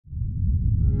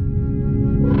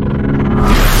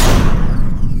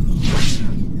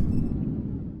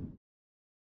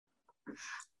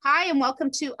Hi, and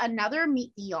welcome to another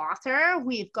Meet the Author.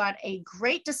 We've got a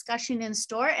great discussion in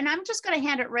store, and I'm just going to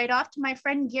hand it right off to my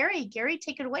friend Gary. Gary,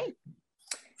 take it away.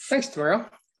 Thanks, Tamara.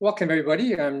 Welcome,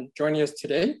 everybody. Joining us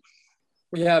today.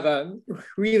 We have a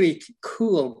really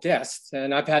cool guest,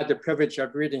 and I've had the privilege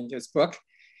of reading his book.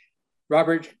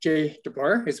 Robert J.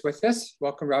 DeBoer is with us.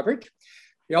 Welcome, Robert.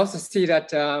 We also see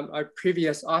that our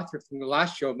previous author from the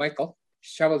last show, Michael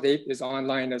Shoveldape, is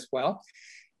online as well.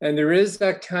 And there is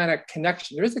a kind of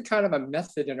connection. There is a kind of a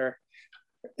method in our,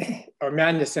 or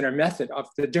madness in our method of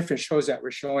the different shows that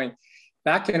we're showing.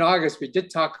 Back in August, we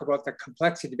did talk about the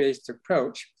complexity-based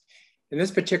approach. In this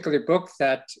particular book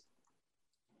that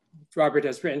Robert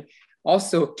has written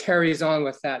also carries on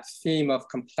with that theme of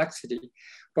complexity,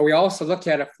 but we also look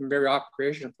at it from a very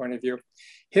operational point of view.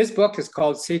 His book is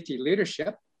called Safety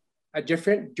Leadership, a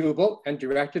different, doable, and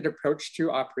directed approach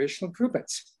to operational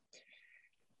improvements.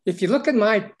 If you look at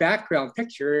my background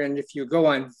picture, and if you go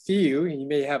on view, and you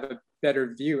may have a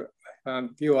better view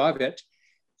of it,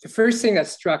 the first thing that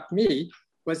struck me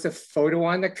was the photo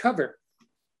on the cover.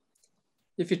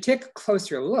 If you take a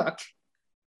closer look,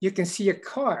 you can see a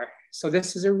car. So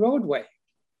this is a roadway.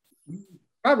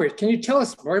 Robert, can you tell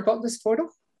us more about this photo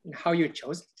and how you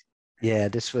chose it? Yeah,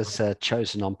 this was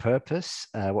chosen on purpose.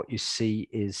 What you see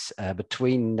is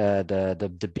between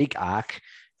the big arc,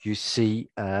 you see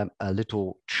a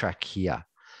little track here.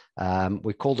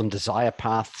 We call them desire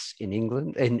paths in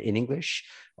English,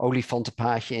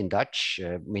 olifantenpaadje in Dutch,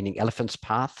 meaning elephant's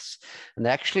paths. And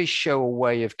they actually show a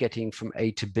way of getting from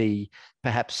A to B,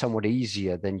 perhaps somewhat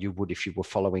easier than you would if you were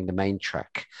following the main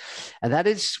track. And that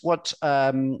is what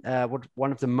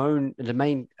one of the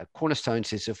main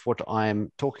cornerstones is of what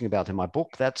I'm talking about in my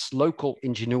book. That's local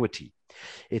ingenuity.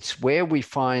 It's where we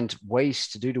find ways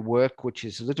to do the work which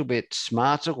is a little bit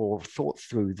smarter or thought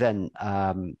through than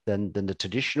the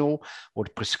traditional or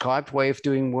the prescribed way of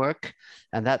doing work.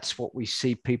 And that's what we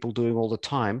see people doing all the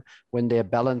time when they're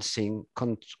balancing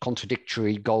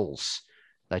contradictory goals.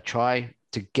 They try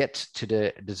to get to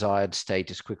the desired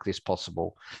state as quickly as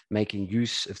possible, making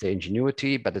use of their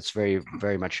ingenuity, but it's very,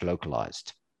 very much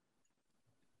localized.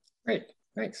 Great,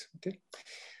 thanks. Okay.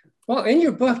 Well, in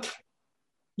your book,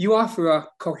 you offer a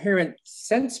coherent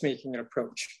sense-making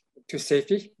approach to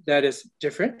safety that is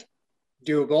different,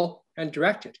 doable, and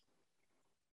directed.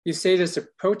 You say this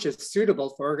approach is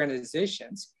suitable for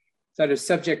organizations that are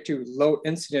subject to low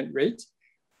incident rates,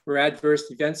 where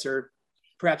adverse events are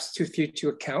perhaps too few to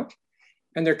account,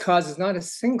 and their cause is not a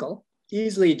single,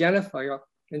 easily identifiable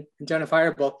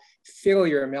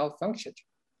failure or malfunction.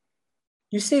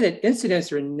 You say that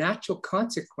incidents are a natural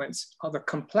consequence of the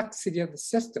complexity of the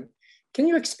system. Can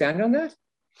you expand on that?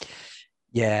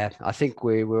 Yeah, I think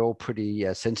we're all pretty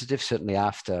sensitive, certainly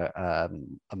after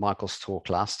Michael's talk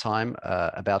last time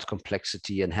about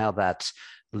complexity and how that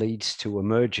leads to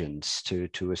emergence,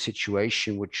 to a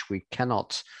situation which we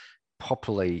cannot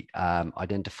properly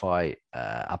identify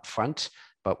upfront,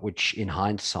 but which in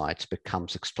hindsight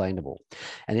becomes explainable.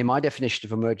 And in my definition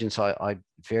of emergence, I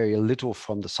vary a little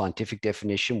from the scientific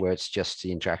definition where it's just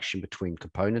the interaction between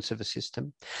components of a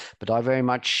system. But I very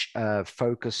much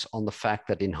focus on the fact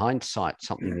that in hindsight,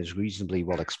 something is reasonably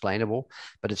well explainable,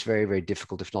 but it's very, very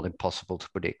difficult, if not impossible, to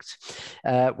predict.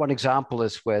 One example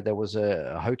is where there was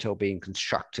a hotel being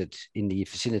constructed in the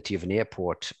vicinity of an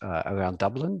airport around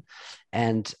Dublin,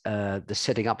 and the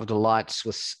setting up of the lights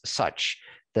was such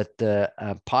that the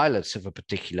pilots of a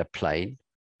particular plane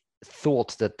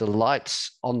thought that the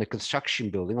lights on the construction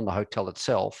building, on the hotel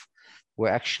itself, were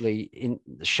actually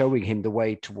showing him the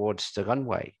way towards the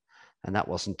runway. And that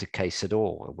wasn't the case at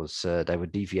all. It was they were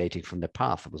deviating from the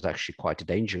path. It was actually quite a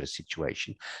dangerous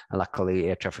situation. And luckily,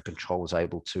 air traffic control was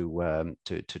able to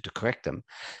correct them.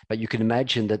 But you can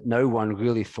imagine that no one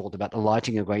really thought about the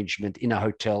lighting arrangement in a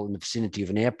hotel in the vicinity of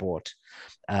an airport.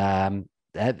 Well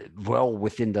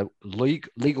within the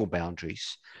legal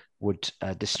boundaries would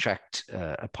distract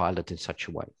a pilot in such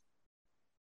a way.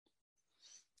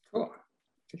 Cool.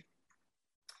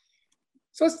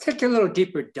 So let's take a little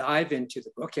deeper dive into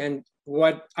the book. And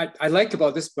what I like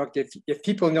about this book, if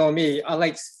people know me, I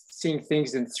like seeing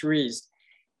things in threes.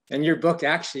 And your book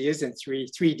actually is in three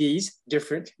Ds,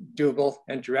 different, doable,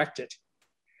 and directed.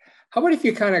 How about if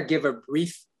you kind of give a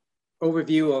brief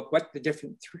overview of what the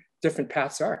different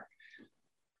paths are?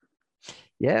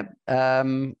 Yeah,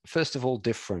 first of all,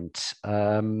 different.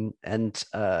 I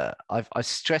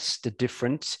stress the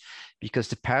difference because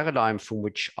the paradigm from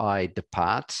which I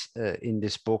depart in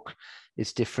this book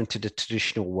is different to the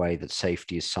traditional way that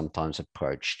safety is sometimes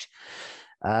approached.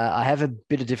 I have a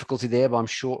bit of difficulty there, but I'm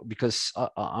sure, because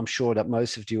I'm sure that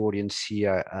most of the audience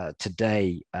here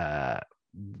today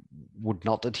would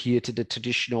not adhere to the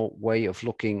traditional way of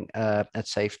looking at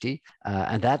safety.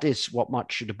 And that is what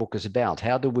much of the book is about.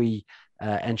 How do we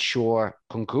ensure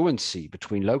congruency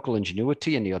between local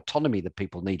ingenuity and the autonomy that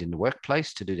people need in the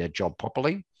workplace to do their job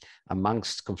properly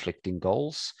amongst conflicting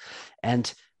goals,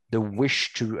 and the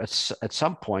wish to, at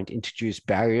some point, introduce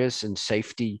barriers and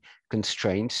safety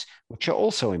constraints, which are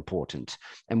also important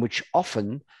and which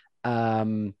often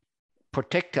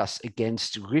protect us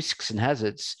against risks and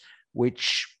hazards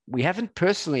which we haven't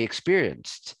personally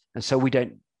experienced. And so we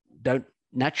don't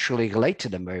naturally relate to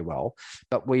them very well,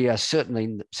 but we are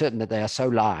certainly certain that they are so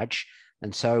large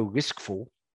and so riskful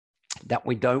that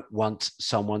we don't want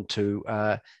someone to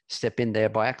step in there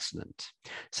by accident.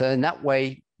 So in that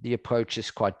way, the approach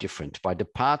is quite different by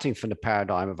departing from the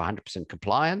paradigm of 100%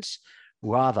 compliance,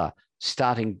 rather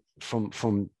starting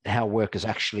from how work is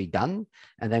actually done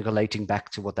and then relating back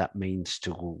to what that means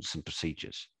to rules and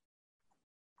procedures.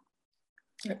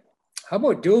 How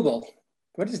about doable?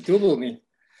 What does doable mean?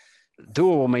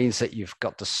 Doable means that you've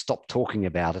got to stop talking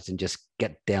about it and just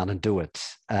get down and do it.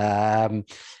 I've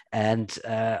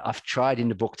tried in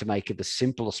the book to make it as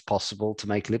simple as possible, to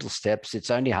make little steps.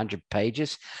 It's only 100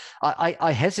 pages.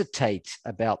 I hesitate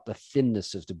about the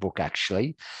thinness of the book,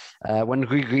 actually. When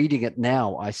rereading it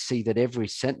now, I see that every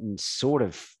sentence sort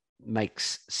of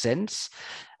makes sense.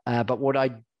 But what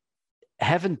I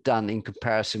haven't done in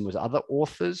comparison with other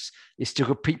authors is to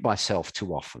repeat myself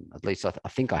too often. At least I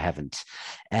think I haven't.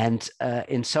 And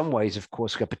in some ways, of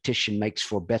course, repetition makes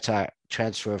for better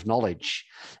transfer of knowledge.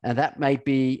 And that may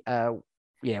be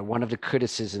one of the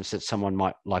criticisms that someone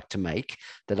might like to make,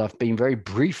 that I've been very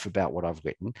brief about what I've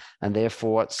written, and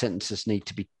therefore sentences need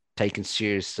to be taken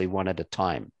seriously one at a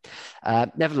time.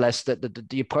 Nevertheless,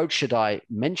 the approach that I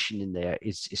mentioned in there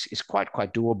is quite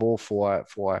doable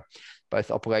for both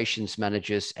operations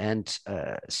managers and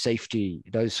safety,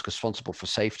 those responsible for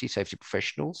safety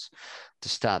professionals, to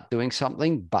start doing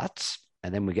something. But,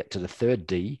 and then we get to the third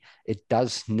D, it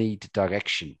does need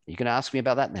direction. You can ask me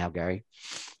about that now, Gary.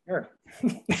 Sure.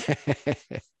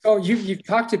 So you've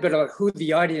talked a bit about who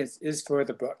the audience is for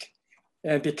the book.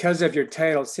 And because of your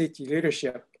title, Safety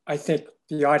Leadership, I think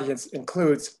the audience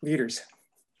includes leaders.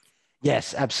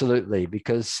 Yes, absolutely.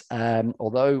 Because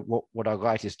although what I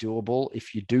write is doable,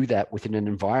 if you do that within an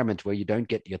environment where you don't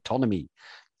get the autonomy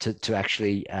to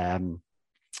actually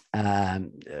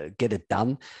get it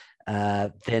done,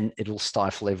 then it'll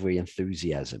stifle every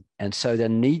enthusiasm. And so there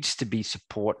needs to be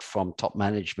support from top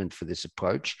management for this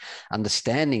approach,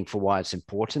 understanding for why it's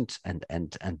important and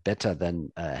better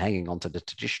than hanging on to the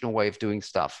traditional way of doing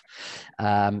stuff,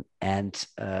 and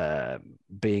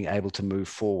being able to move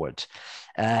forward.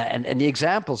 And the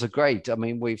examples are great. I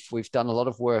mean, we've done a lot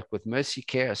of work with Mercy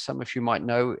Care, some of you might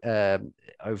know,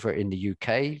 over in the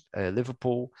UK,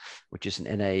 Liverpool, which is an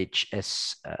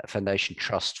NHS Foundation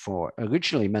Trust for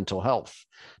originally mental health.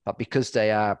 But because they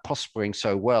are prospering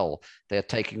so well, they're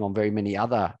taking on very many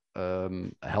other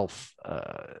health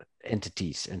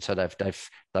entities. And so they've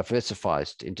diversified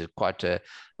into quite a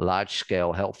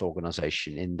large-scale health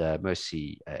organization in the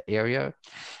Mercy area.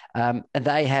 And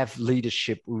they have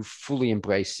leadership who fully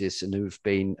embrace this and who've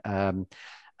been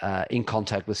in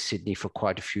contact with Sydney for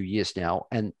quite a few years now.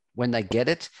 And when they get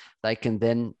it, they can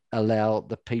then allow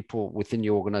the people within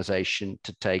the organization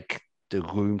to take the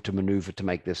room to maneuver to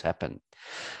make this happen.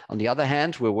 On the other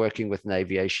hand, we're working with an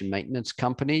aviation maintenance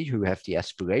company who have the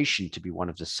aspiration to be one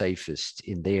of the safest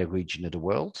in their region of the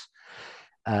world.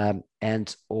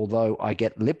 And although I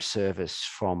get lip service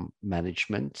from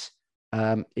management,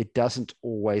 it doesn't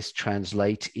always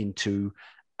translate into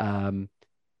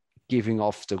giving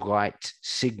off the right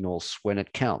signals when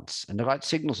it counts. And the right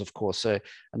signals, of course, are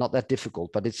not that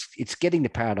difficult, but it's getting the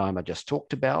paradigm I just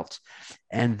talked about,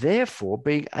 and therefore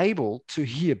being able to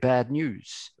hear bad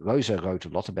news. Rosa wrote a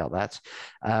lot about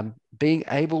that. Being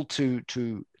able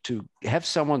to have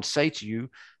someone say to you,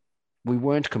 we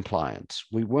weren't compliant,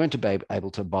 we weren't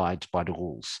able to abide by the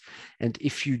rules. And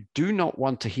if you do not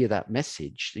want to hear that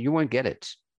message, you won't get it.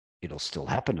 It'll still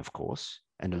happen, of course,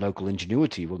 and the local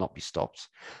ingenuity will not be stopped,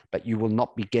 but you will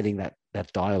not be getting that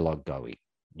dialogue going.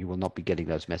 You will not be getting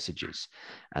those messages.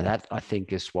 And that, I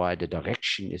think, is why the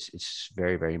direction is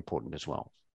very, very important as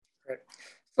well. Right.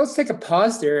 Let's take a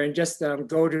pause there and just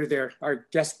go to our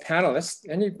guest panelists.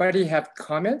 Anybody have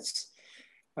comments?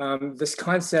 This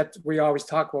concept, we always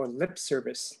talk about lip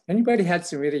service. Anybody had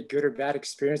some really good or bad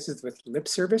experiences with lip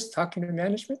service, talking to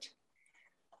management?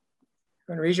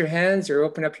 Want to raise your hands or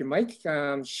open up your mic,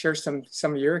 share some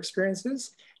of your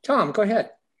experiences? Tom, go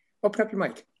ahead, open up your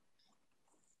mic.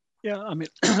 Yeah, I mean,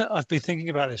 I've been thinking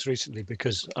about this recently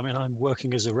because, I mean, I'm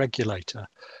working as a regulator,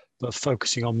 but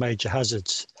focusing on major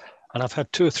hazards. And I've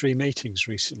had 2 or 3 meetings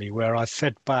recently where I've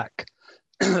fed back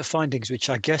findings which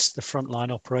I guess the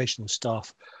frontline operational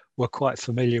staff were quite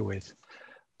familiar with,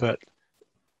 but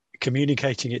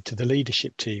communicating it to the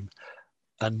leadership team.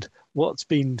 And what's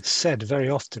been said very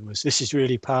often was, this is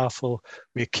really powerful.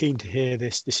 We're keen to hear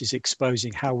this. This is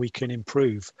exposing how we can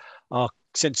improve our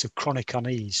sense of chronic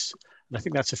unease. And I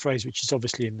think that's a phrase which is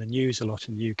obviously in the news a lot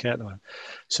in the UK at the moment.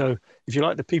 So if you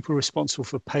like, the people responsible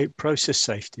for process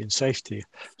safety and safety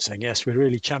saying, yes, we're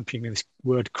really championing this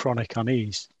word chronic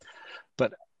unease.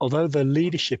 But although the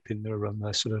leadership in the room,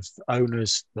 the sort of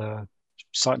owners, the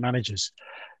site managers,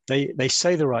 they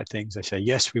say the right things. They say,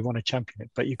 yes, we want to champion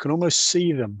it, but you can almost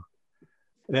see them.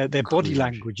 Their body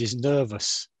language is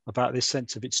nervous about this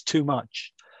sense of it's too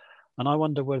much. And I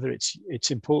wonder whether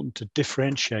it's important to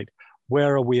differentiate,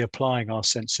 where are we applying our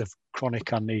sense of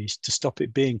chronic unease to stop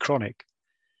it being chronic?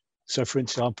 So for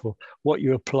example, what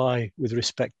you apply with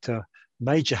respect to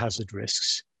major hazard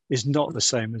risks is not the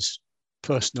same as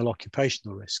personal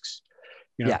occupational risks.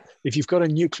 You know, if you've got a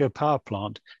nuclear power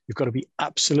plant, you've got to be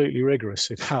absolutely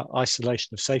rigorous about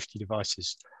isolation of safety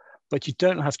devices, but you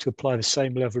don't have to apply the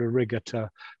same level of rigor to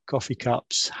coffee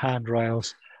cups,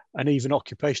 handrails, and even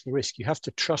occupational risk. You have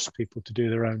to trust people to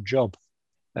do their own job.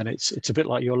 And it's a bit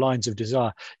like your lines of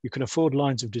desire. You can afford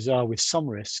lines of desire with some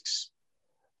risks,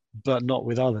 but not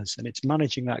with others. And it's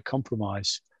managing that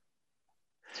compromise.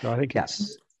 So I think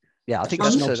it's I think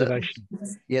that's that's an observation.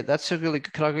 That's a really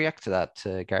good. Can I react to that,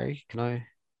 Gary? Can I?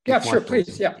 Yeah, sure,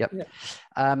 please. Yeah.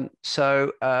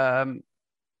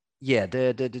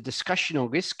 The discussion on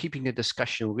risk, keeping the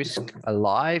discussion on risk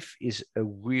alive, is a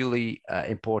really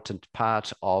important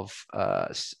part of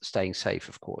staying safe,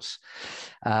 of course.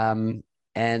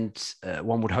 And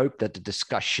one would hope that the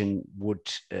discussion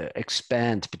would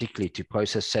expand, particularly to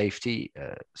process safety,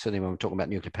 certainly when we're talking about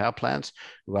nuclear power plants,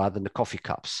 rather than the coffee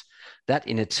cups. That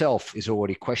in itself is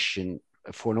already a question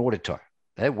for an auditor.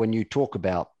 When you talk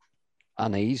about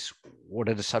unease, what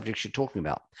are the subjects you're talking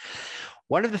about?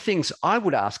 One of the things I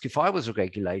would ask if I was a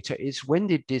regulator is, when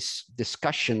did this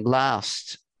discussion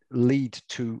last lead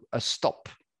to a stop?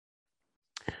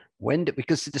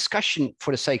 Because the discussion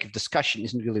for the sake of discussion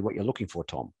isn't really what you're looking for,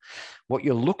 Tom. What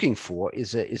you're looking for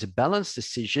is a balanced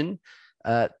decision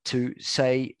to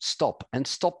say stop, and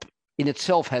stop in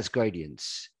itself has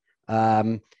gradients.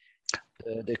 The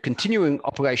continuing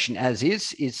operation as is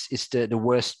the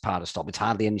worst part of stop. It's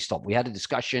hardly any stop. We had a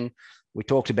discussion. We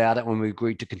talked about it when we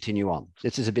agreed to continue on.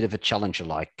 This is a bit of a Challenger,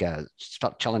 like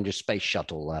Challenger space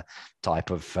shuttle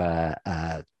type of,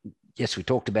 yes, we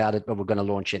talked about it, but we're going to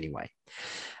launch anyway.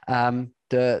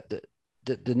 The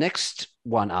next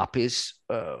one up is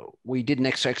we did an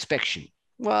extra inspection.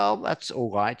 Well, that's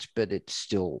all right, but it's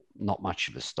still not much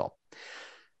of a stop.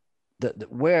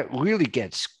 Where it really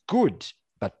gets good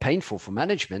but painful for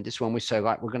management is when we say,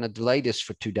 right, we're going to delay this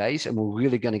for 2 days and we're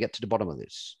really going to get to the bottom of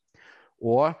this.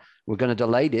 Or we're going to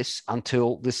delay this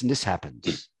until this and this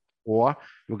happens. Or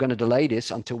we're going to delay this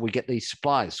until we get these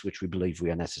supplies, which we believe we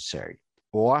are necessary.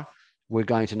 Or we're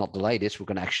going to not delay this, we're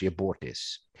going to actually abort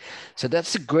this. So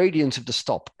that's the gradient of the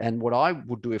stop. And what I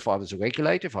would do if I was a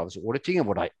regulator, if I was auditing, and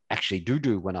what I actually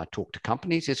do when I talk to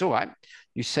companies is, all right,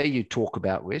 you say you talk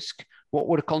about risk. What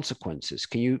were the consequences?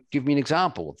 Can you give me an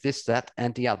example of this, that,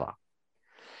 and the other?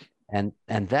 And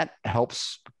that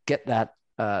helps get that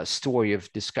story of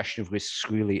discussion of risks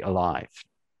really alive.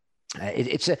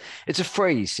 It's a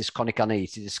phrase, this chronic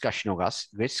unease, the discussion of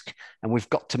risk, and we've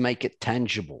got to make it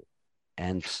tangible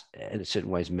and in certain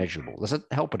ways measurable. Does it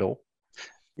help at all?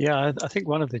 Yeah, I think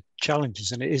one of the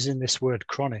challenges, and it is in this word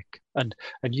chronic, and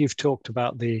you've talked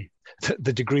about the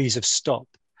degrees of stop,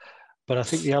 but I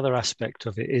think the other aspect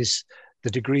of it is the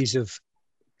degrees of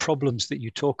problems that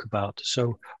you talk about.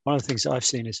 So one of the things I've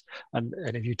seen is, and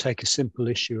if you take a simple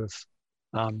issue of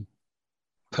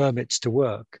permits to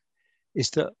work, is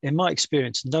that in my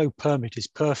experience, no permit is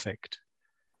perfect,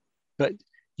 but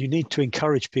you need to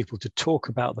encourage people to talk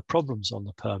about the problems on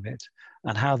the permit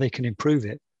and how they can improve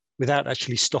it without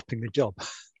actually stopping the job.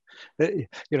 You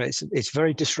know, it's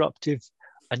very disruptive,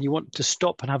 and you want to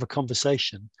stop and have a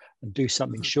conversation and do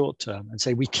something short term and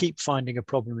say, we keep finding a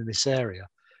problem in this area.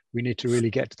 We need to really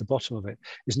get to the bottom of it.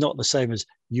 It's not the same as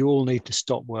you all need to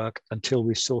stop work until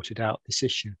we've sorted out this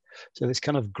issue. So there's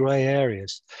kind of gray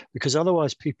areas, because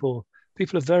otherwise people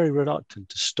are very reluctant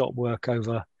to stop work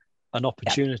over an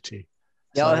opportunity.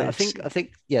 Yeah, so I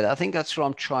think that's what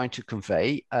I'm trying to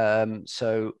convey. In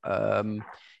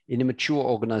a mature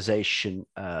organization,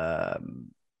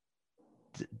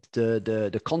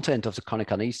 the content of the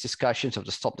chronic unease discussions, of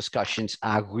the stop discussions,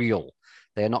 are real.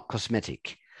 They are not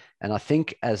cosmetic. And I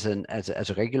think as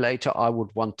a regulator, I would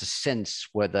want to sense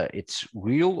whether it's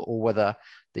real or whether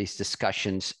these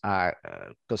discussions are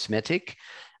cosmetic.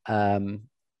 And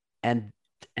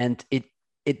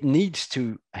it needs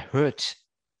to hurt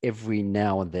every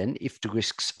now and then if the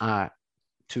risks are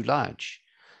too large.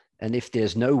 And if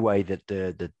there's no way that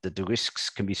the risks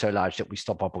can be so large that we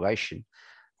stop operation,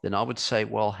 then I would say,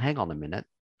 well, hang on a minute.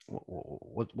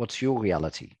 What's your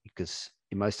reality? Because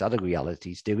in most other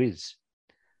realities, there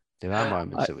are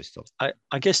moments that we stop.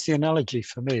 I guess the analogy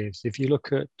for me is if you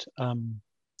look at,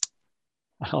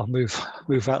 I'll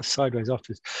move out sideways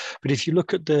after this, but if you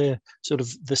look at the sort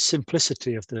of the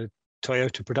simplicity of the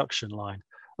Toyota production line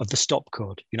of the stop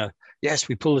cord, yes,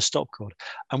 we pull the stop cord.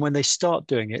 And when they start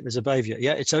doing it, there's a behavior.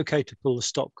 Yeah, it's okay to pull the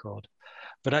stop cord.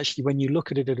 But actually, when you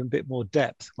look at it in a bit more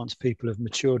depth, once people have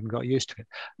matured and got used to it,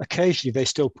 occasionally they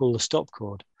still pull the stop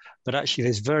cord. But actually,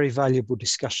 there's very valuable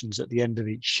discussions at the end of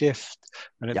each shift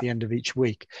and at the end of each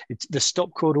week. The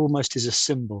stop cord almost is a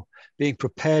symbol, being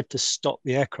prepared to stop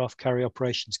the aircraft carrier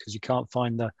operations because you can't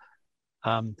find the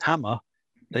hammer.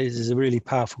 This is a really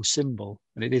powerful symbol,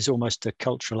 and it is almost a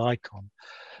cultural icon.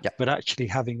 Yep. But actually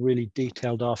having really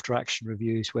detailed after action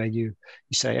reviews where you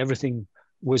say everything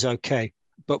was okay,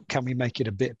 but can we make it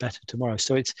a bit better tomorrow?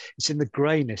 So it's in the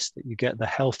grayness that you get the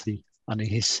healthy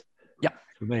unease. Yeah,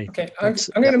 for me. Okay, I'm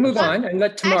going to move on and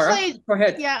let Tamara go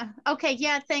ahead. Yeah. Okay.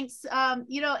 Yeah. Thanks.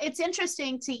 It's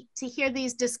interesting to hear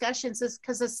these discussions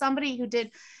because as somebody who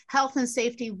did health and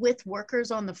safety with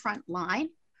workers on the front line,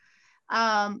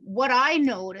 what I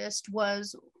noticed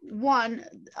was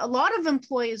a lot of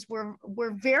employees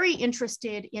were very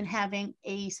interested in having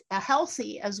a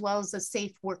healthy as well as a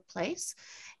safe workplace.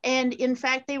 And in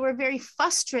fact, they were very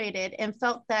frustrated and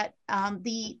felt that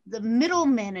the middle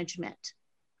management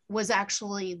was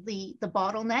actually the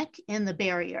bottleneck and the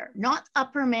barrier, not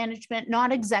upper management,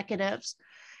 not executives,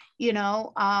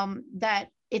 that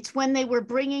it's when they were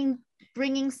bringing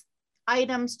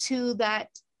items to that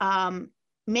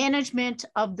management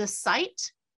of the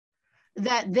site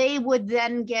that they would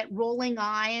then get rolling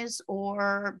eyes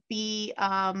or be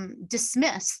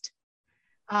dismissed,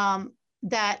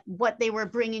 that what they were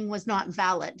bringing was not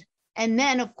valid. And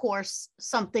then, of course,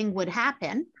 something would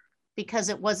happen because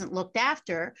it wasn't looked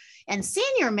after. And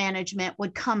senior management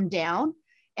would come down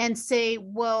and say,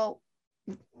 well,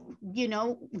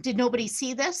 did nobody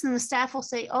see this? And the staff will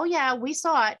say, oh, yeah, we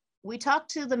saw it. We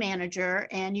talked to the manager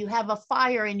and you have a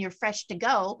fire and you're fresh to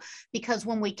go, because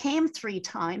when we came 3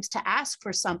 times to ask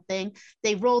for something,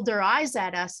 they rolled their eyes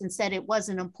at us and said it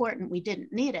wasn't important. We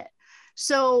didn't need it.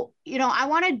 So,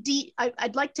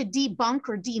 I'd like to debunk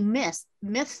or demyth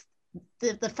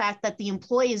the fact that the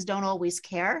employees don't always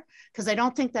care, because I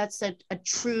don't think that's a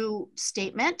true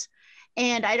statement.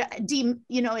 And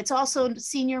it's also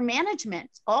senior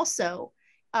management also.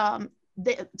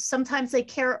 Sometimes they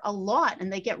care a lot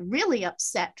and they get really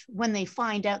upset when they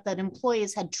find out that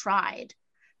employees had tried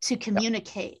to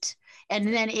communicate. And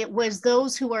then it was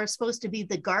those who are supposed to be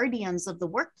the guardians of the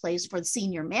workplace for the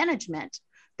senior management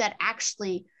that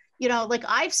actually, like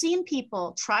I've seen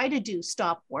people try to do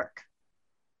stop work,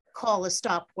 call a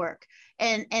stop work,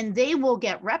 and they will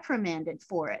get reprimanded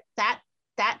for it. That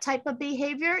type of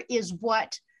behavior is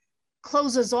what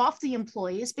closes off the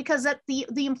employees, because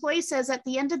the employee says at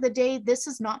the end of the day, this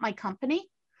is not my company.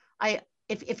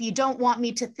 If you don't want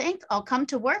me to think, I'll come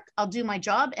to work, I'll do my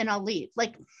job and I'll leave.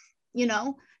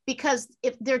 Because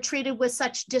if they're treated with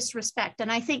such disrespect.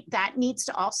 And I think that needs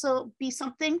to also be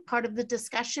something part of the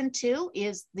discussion too,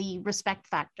 is the respect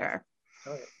factor.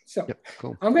 All right. So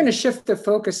cool. I'm going to shift the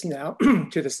focus now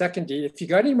to the second D. If you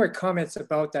got any more comments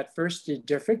about that first D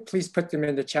different, please put them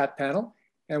in the chat panel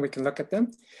and we can look at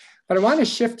them. But I want to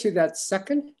shift to that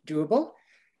second, doable.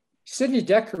 Sidney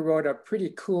Dekker wrote a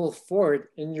pretty cool foreword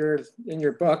in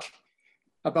your book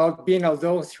about being a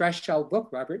low threshold book,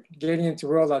 Robert, getting into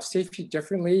the world of safety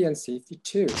differently and safety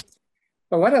too.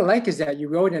 But what I like is that you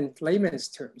wrote in layman's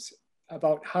terms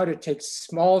about how to take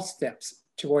small steps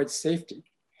towards safety.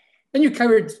 And you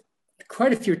covered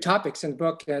quite a few topics in the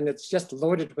book, and it's just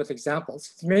loaded with examples.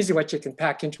 It's amazing what you can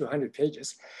pack into 100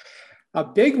 pages. A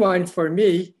big one for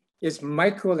me is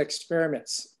micro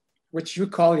experiments, which you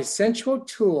call essential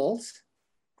tools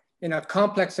in a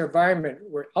complex environment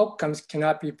where outcomes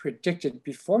cannot be predicted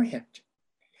beforehand.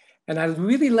 And I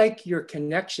really like your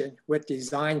connection with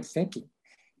design thinking.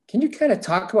 Can you kind of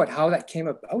talk about how that came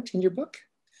about in your book?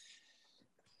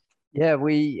 Yeah,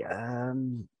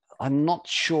 I'm not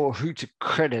sure who to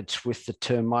credit with the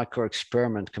term micro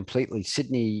experiment completely.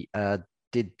 Sidney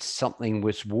did something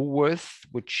with Woolworth,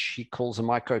 which he calls a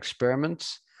micro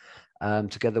experiment,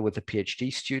 together with a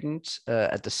PhD student.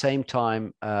 At the same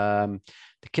time,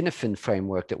 The Kinefin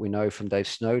framework that we know from Dave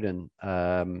Snowden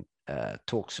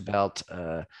talks about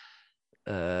a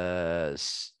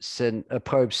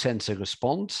probe sensor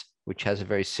response, which has a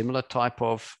very similar type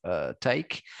of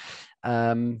take.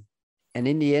 And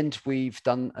in the end, we've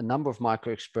done a number of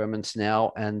micro experiments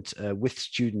now, and with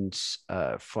students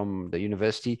from the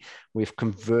university, we've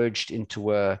converged into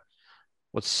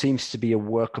what seems to be a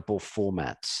workable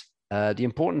format. The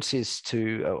importance is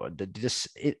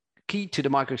key to the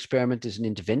micro experiment is an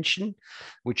intervention,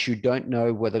 which you don't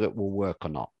know whether it will work or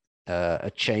not.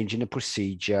 A change in a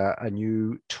procedure, a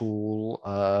new tool,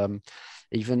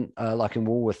 even like in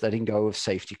Woolworth, letting go of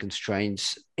safety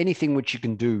constraints, anything which you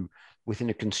can do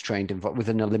within a constrained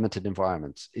within a limited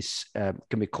environment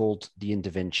can be called the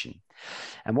intervention.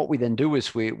 And what we then do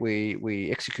is we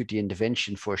execute the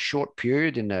intervention for a short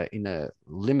period in a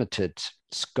limited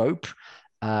scope,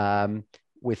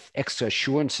 with extra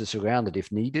assurances around it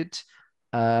if needed,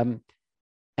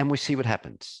 and we see what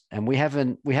happens. And we have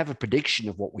a prediction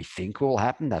of what we think will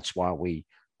happen. That's why we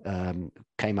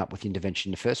came up with the intervention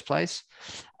in the first place.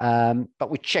 But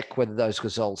we check whether those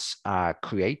results are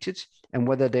created and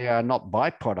whether they are not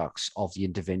byproducts of the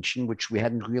intervention, which we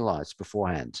hadn't realized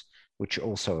beforehand, which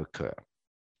also occur.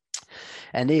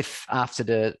 And if after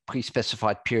the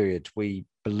pre-specified period, we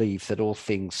believe that all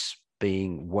things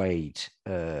being weighed,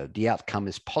 the outcome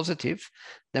is positive,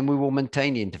 then we will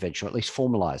maintain the intervention, or at least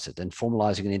formalize it. And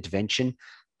formalizing an intervention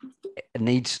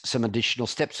needs some additional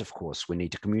steps, of course. We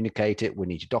need to communicate it, we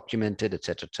need to document it, et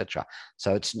cetera, et cetera.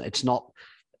 So it's not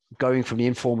going from the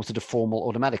informal to the formal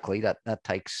automatically. That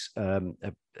takes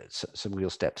some real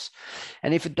steps.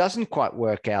 And if it doesn't quite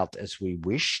work out as we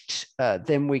wished,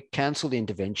 then we cancel the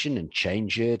intervention and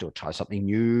change it or try something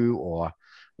new or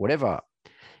whatever.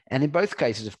 And in both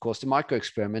cases, of course, the micro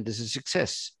experiment is a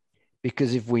success,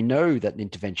 because if we know that an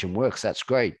intervention works, that's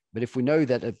great. But if we know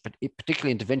that a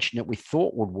particular intervention that we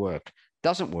thought would work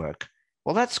doesn't work,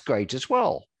 well, that's great as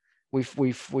well.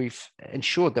 We've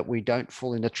ensured that we don't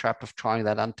fall in the trap of trying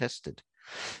that untested.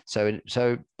 So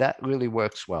that really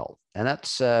works well. And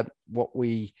that's what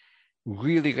we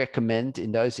really recommend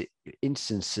in those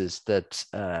instances that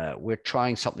we're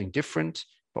trying something different,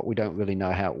 but we don't really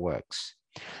know how it works.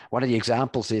 One of the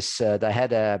examples is they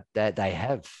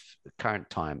have current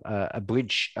time a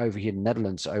bridge over here in the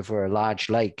Netherlands over a large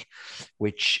lake,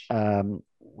 which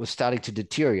was starting to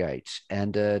deteriorate,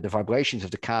 and the vibrations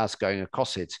of the cars going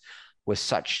across it were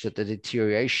such that the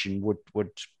deterioration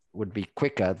would be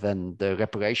quicker than the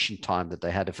reparation time that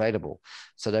they had available.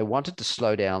 So they wanted to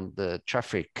slow down the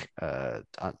traffic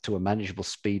to a manageable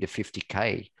speed of 50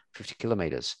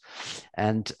 kilometers.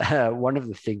 And one of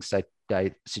the things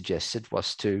they suggested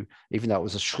was to, even though it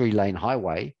was a 3-lane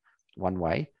highway, one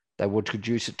way, they would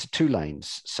reduce it to 2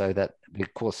 lanes, so that,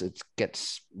 of course, it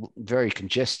gets very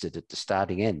congested at the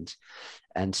starting end.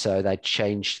 And so they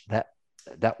changed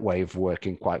that way of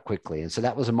working quite quickly. And so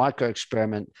that was a micro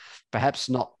experiment, perhaps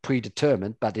not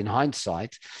predetermined, but in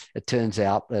hindsight, it turns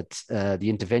out that the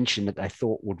intervention that they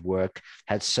thought would work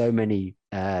had so many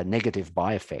negative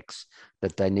by-effects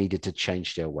that they needed to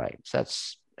change their way. So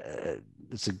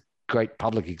it's a great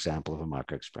public example of a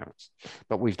micro experiment,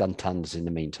 but we've done tons in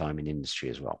the meantime in industry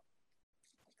as well.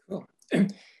 Cool.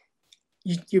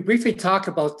 You briefly talk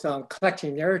about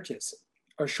collecting narratives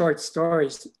or short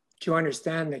stories to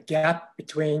understand the gap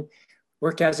between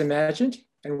work as imagined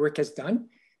and work as done.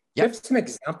 Yep. Do you have some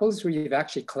examples where you've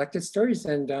actually collected stories,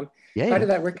 and how did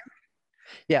that work?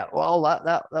 Yeah, well,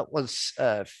 that was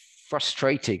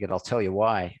frustrating, and I'll tell you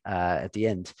why at the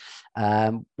end.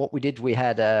 What we did, we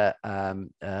had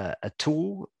a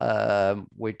tool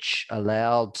which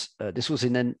allowed, this was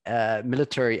in a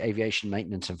military aviation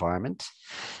maintenance environment,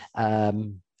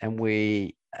 and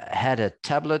we had a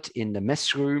tablet in the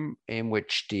mess room in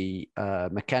which the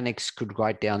mechanics could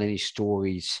write down any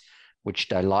stories which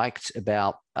they liked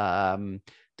about.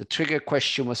 The trigger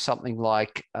question was something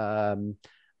like,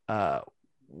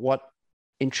 what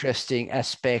interesting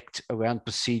aspect around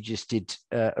procedures did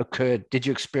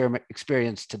you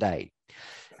experience today?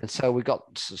 And so we got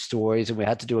some stories, and we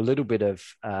had to do a little bit of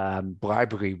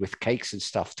bribery with cakes and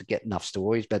stuff to get enough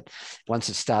stories. But once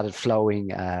it started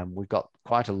flowing, we got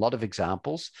quite a lot of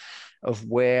examples of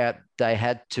where they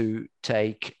had to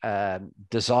take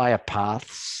desire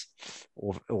paths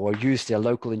or use their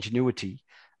local ingenuity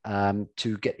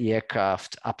to get the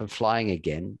aircraft up and flying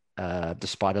again,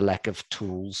 despite a lack of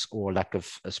tools or lack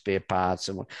of spare parts.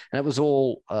 And it was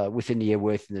all within the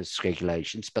airworthiness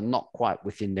regulations, but not quite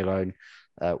within their own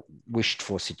wished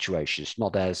for situations,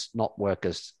 not work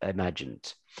as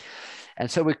imagined. And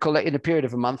so in a period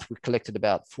of a month, we collected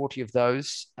about 40 of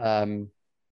those.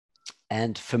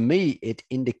 And for me, it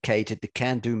indicated the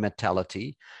can-do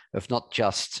mentality of not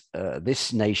just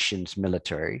this nation's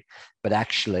military, but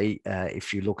actually,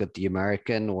 if you look at the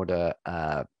American or the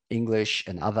English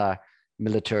and other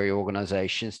military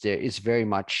organizations, there is very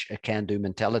much a can-do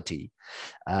mentality,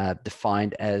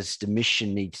 defined as the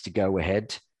mission needs to go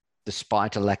ahead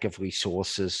despite a lack of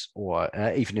resources, or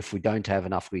even if we don't have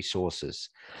enough resources.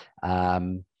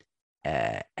 And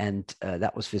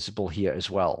that was visible here as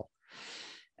well.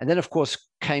 And then, of course,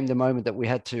 came the moment that we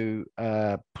had to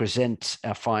present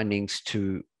our findings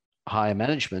to higher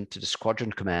management, to the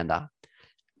squadron commander.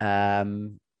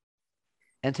 And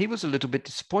he was a little bit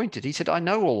disappointed. He said, I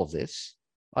know all of this.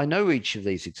 I know each of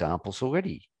these examples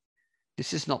already.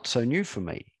 This is not so new for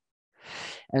me.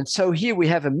 And so here we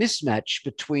have a mismatch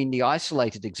between the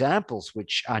isolated examples,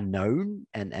 which are known,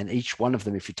 and each one of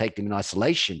them, if you take them in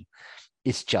isolation,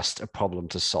 is just a problem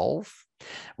to solve.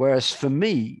 Whereas for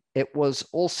me, it was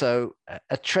also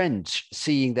a trend,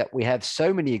 seeing that we have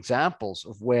so many examples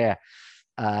of where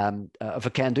of a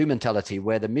can-do mentality,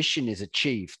 where the mission is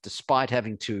achieved despite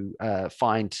having to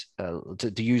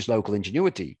to use local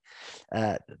ingenuity,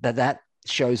 that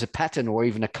shows a pattern or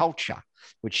even a culture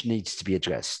which needs to be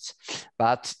addressed.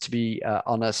 But to be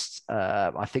honest,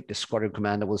 I think the squadron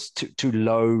commander was too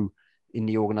low in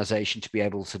the organization to be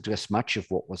able to address much of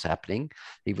what was happening.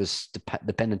 He was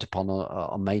dependent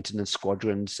upon maintenance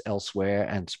squadrons elsewhere,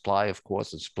 and supply, of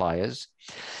course, and suppliers.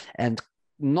 And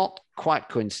not quite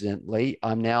coincidentally,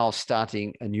 I'm now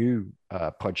starting a new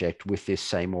project with this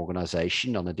same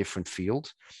organization on a different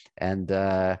field. And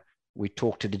we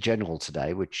talked to the general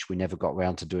today, which we never got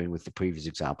around to doing with the previous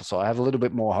example. So I have a little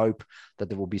bit more hope that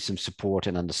there will be some support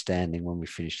and understanding when we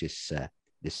finish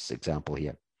this example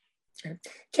here.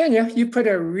 Kenya, you put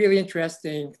a really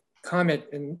interesting comment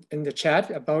in the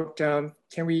chat about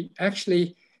can we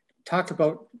actually talk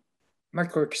about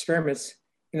micro experiments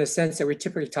in the sense that we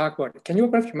typically talk about. Can you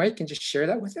open up your mic and just share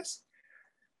that with us?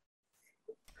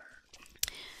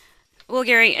 Well,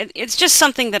 Gary, it's just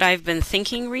something that I've been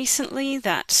thinking recently,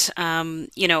 that, in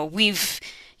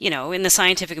the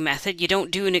scientific method, you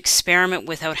don't do an experiment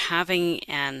without having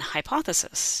an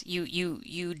hypothesis.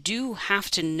 You do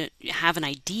have to have an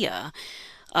idea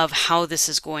of how this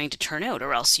is going to turn out,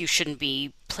 or else you shouldn't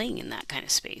be playing in that kind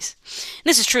of space. And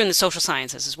this is true in the social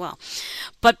sciences as well.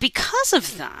 But because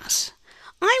of that,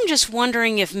 I'm just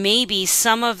wondering if maybe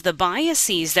some of the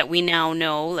biases that we now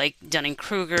know, like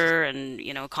Dunning-Kruger and,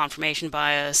 confirmation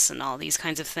bias and all these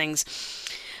kinds of things,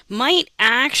 might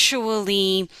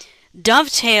actually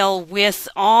dovetail with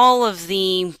all of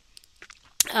the,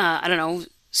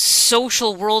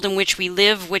 social world in which we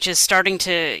live, which is starting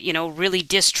to, really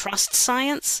distrust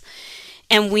science.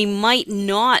 And we might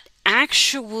not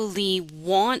actually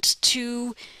want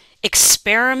to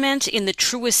experiment in the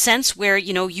truest sense, where,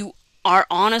 you are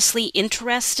honestly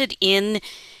interested in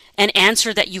an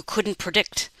answer that you couldn't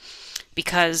predict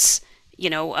because,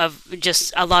 of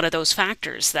just a lot of those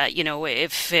factors that,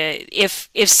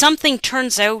 if something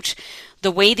turns out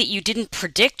the way that you didn't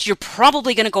predict, you're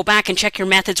probably going to go back and check your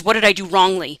methods. What did I do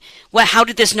wrongly? How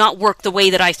did this not work the way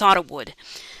that I thought it would?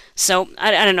 So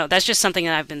I don't know. That's just something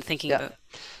that I've been thinking about.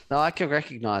 No, I can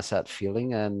recognize that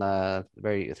feeling, and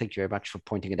thank you very much for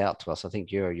pointing it out to us. I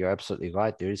think you're absolutely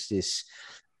right. There is this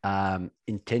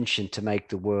intention to make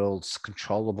the world's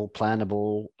controllable,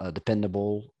 plannable,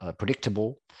 dependable,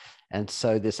 predictable, and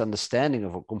so this understanding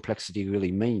of what complexity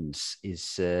really means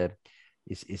is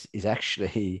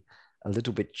actually a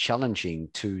little bit challenging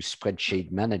to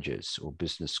spreadsheet managers or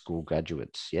business school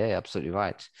graduates. Yeah, absolutely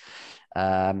right.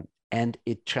 And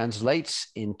it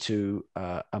translates into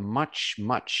a much,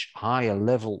 much higher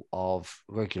level of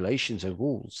regulations and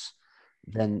rules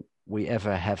than we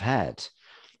ever have had.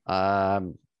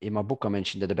 In my book, I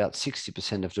mentioned that about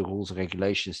 60% of the rules and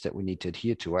regulations that we need to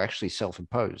adhere to are actually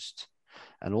self-imposed.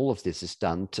 And all of this is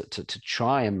done to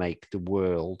try and make the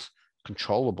world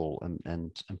controllable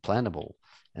and plannable,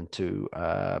 and to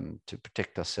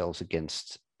protect ourselves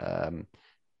against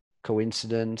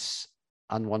coincidence,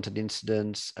 unwanted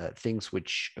incidents, things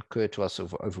which occur to us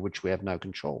over which we have no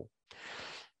control.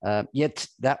 Yet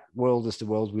that world is the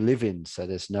world we live in, so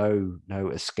there's no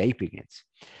escaping it.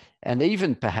 And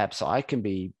even perhaps I can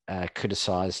be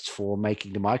criticized for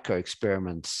making the micro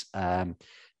experiments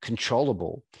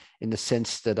controllable, in the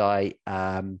sense that I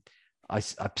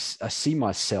see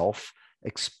myself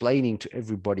explaining to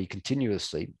everybody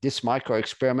continuously, this micro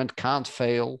experiment can't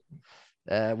fail.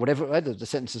 Whatever the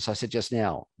sentences I said just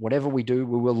now, whatever we do,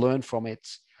 we will learn from it.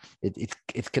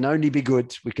 It can only be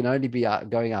good. We can only be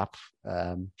going up.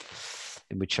 In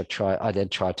which I then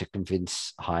try to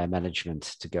convince higher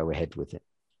management to go ahead with it.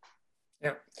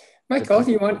 Yeah, Michael,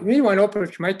 you want to open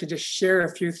up to Mike and just share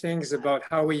a few things about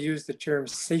how we use the term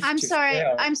safe I'm to sorry.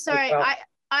 fail I'm sorry. well.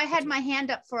 I had my hand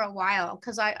up for a while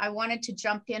because I wanted to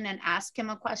jump in and ask him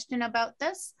a question about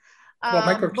this. Well,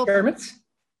 micro experiments?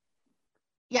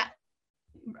 Yeah,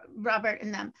 Robert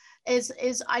and them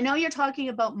is I know you're talking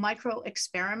about micro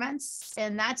experiments,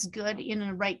 and that's good in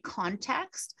the right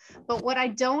context. But what I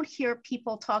don't hear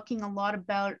people talking a lot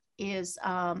about is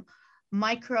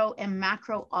micro and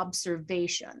macro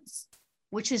observations,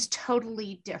 which is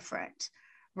totally different,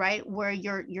 right? Where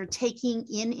you're taking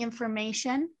in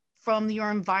information from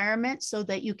your environment so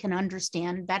that you can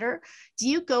understand better. Do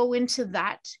you go into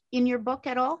that in your book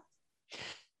at all?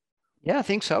 Yeah, I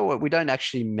think so. We don't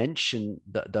actually mention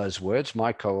those words,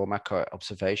 micro or macro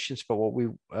observations, but what we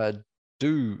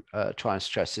do try and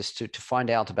stress is to find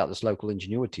out about this local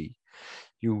ingenuity.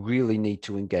 You really need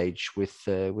to engage with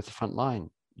the front line.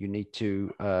 You need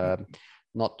to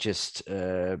not just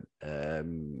walk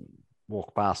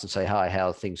past and say, hi, how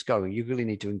are things going? You really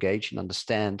need to engage and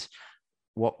understand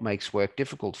what makes work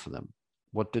difficult for them.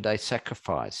 What do they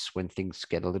sacrifice when things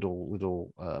get a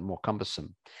little more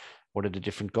cumbersome? What are the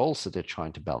different goals that they're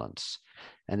trying to balance?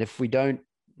 And if we don't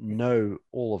know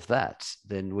all of that,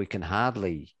 then we can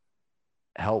hardly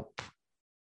help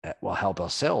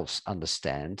ourselves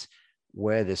understand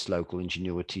where this local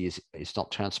ingenuity is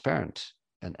not transparent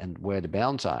and where the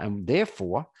bounds are, and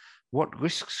therefore what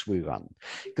risks we run.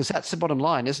 Because that's the bottom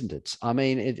line, isn't it? I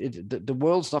mean, the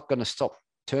world's not going to stop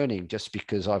turning just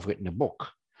because I've written a book,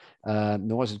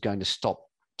 nor is it going to stop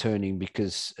turning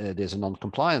because there's a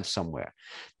non-compliance somewhere.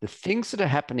 The things that are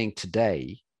happening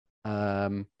today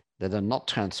that are not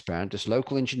transparent, this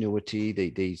local ingenuity,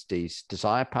 these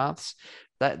desire paths,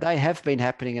 they have been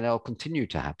happening and they'll continue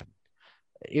to happen,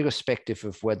 irrespective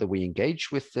of whether we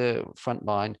engage with the front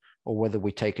line or whether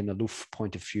we take an aloof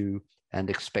point of view and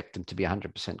expect them to be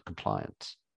 100%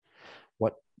 compliant.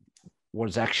 What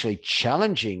is actually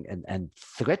challenging and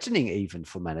threatening even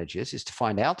for managers is to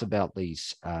find out about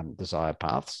these desire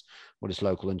paths, what is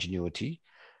local ingenuity,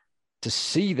 to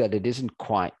see that it isn't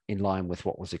quite in line with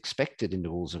what was expected in the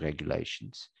rules and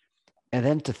regulations, and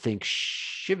then to think,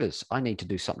 shivers, I need to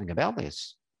do something about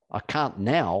this. I can't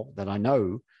now that I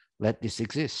know let this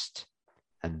exist.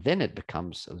 And then it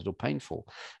becomes a little painful.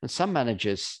 And some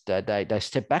managers, they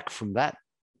step back from that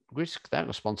risk, that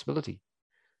responsibility.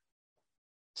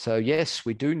 So yes,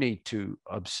 we do need to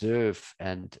observe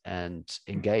and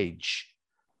engage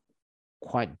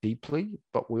quite deeply,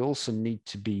 but we also need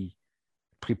to be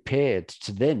prepared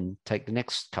to then take the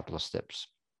next couple of steps.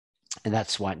 And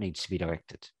that's why it needs to be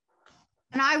directed.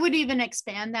 And I would even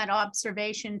expand that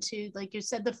observation to, like you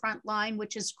said, the front line,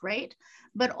 which is great,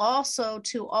 but also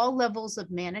to all levels of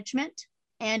management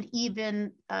and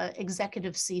even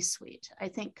executive C-suite. I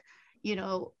think,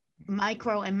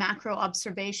 micro and macro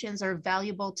observations are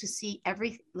valuable to see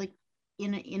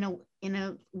in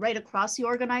a right across the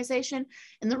organization.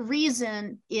 And the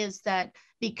reason is that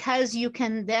because you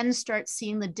can then start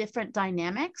seeing the different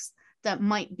dynamics that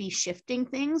might be shifting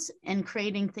things and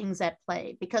creating things at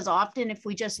play. Because often if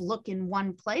we just look in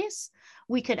one place,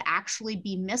 we could actually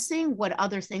be missing what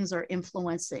other things are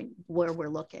influencing where we're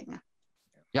looking.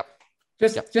 Yep.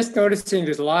 Just noticing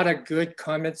there's a lot of good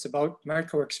comments about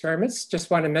micro experiments.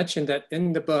 Just want to mention that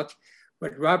in the book,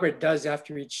 what Robert does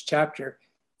after each chapter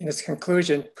in his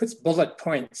conclusion puts bullet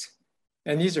points.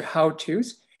 And these are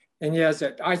how-tos. And he has,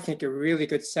 I think, a really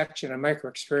good section on micro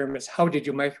experiments. How did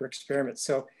you micro experiment?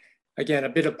 So again, a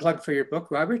bit of plug for your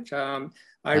book, Robert. I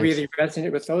really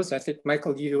resonate with those. I think,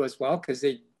 Michael, you do as well, because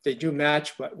they do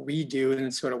match what we do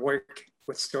and sort of work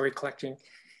with story collecting.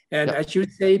 And as you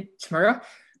say, Tamara,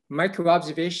 micro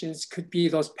observations could be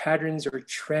those patterns or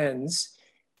trends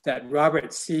that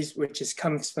Robert sees, which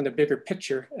comes from the bigger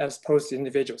picture as opposed to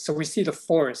individual. So we see the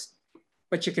forest,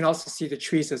 but you can also see the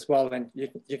trees as well, and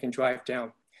you can drive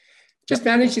down. Just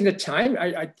managing the time,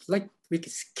 I'd like we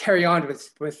could carry on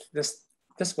with this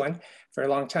one for a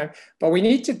long time, but we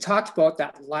need to talk about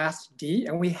that last D,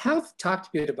 and we have talked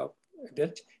a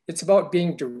bit. It's about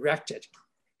being directed.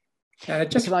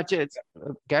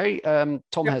 Gary,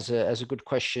 Tom has a good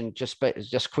question just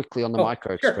quickly on the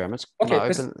micro experiments. Okay.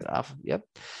 Open up? Yep.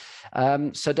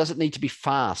 So does it need to be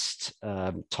fast?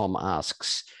 Tom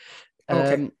asks.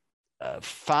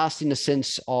 Fast in the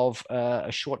sense of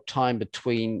a short time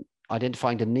between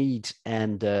identifying the need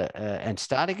and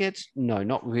starting it? No,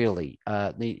 not really.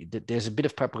 There's a bit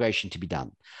of preparation to be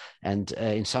done. And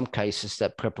in some cases,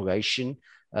 that preparation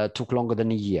took longer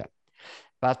than a year.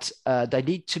 But they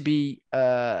need to be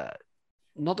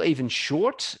not even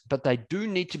short, but they do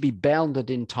need to be bounded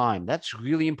in time. That's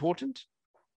really important.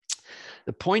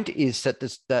 The point is that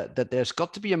there's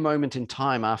got to be a moment in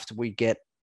time after we get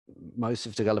most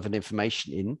of the relevant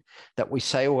information in that we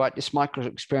say, all right, this micro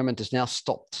experiment is now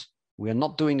stopped. We are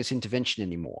not doing this intervention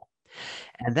anymore.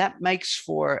 And that makes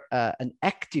for an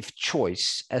active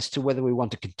choice as to whether we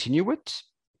want to continue it.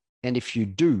 And if you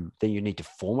do, then you need to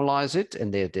formalize it.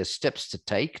 And there's steps to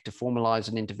take to formalize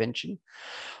an intervention,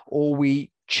 or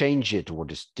we change it or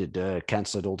just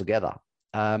cancel it altogether.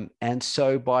 And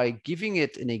so by giving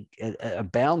it a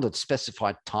bounded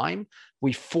specified time,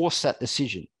 we force that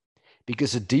decision.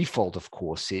 Because the default, of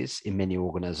course, is in many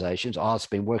organizations, it's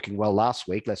been working well last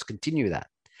week, let's continue that.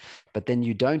 But then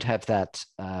you don't have that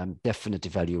definite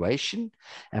evaluation.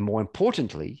 And more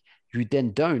importantly, you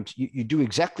then you do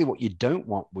exactly what you don't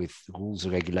want with rules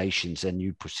and regulations and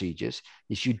new procedures,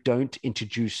 is you don't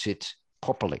introduce it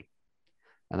properly.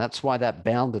 And that's why that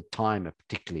bounded time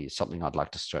particularly is something I'd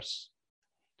like to stress.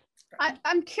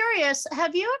 I'm curious,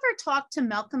 have you ever talked to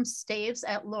Malcolm Staves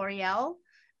at L'Oreal?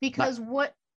 Because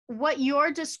what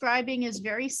you're describing is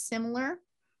very similar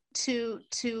to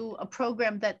a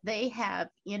program that they have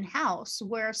in-house,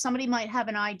 where somebody might have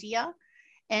an idea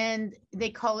and they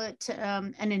call it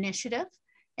an initiative.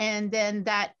 And then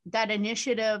that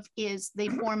initiative is, they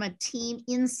form a team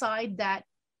inside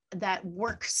that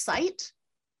work site.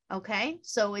 Okay,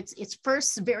 so it's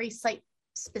first very site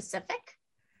specific.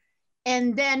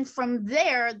 And then from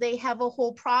there, they have a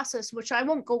whole process, which I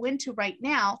won't go into right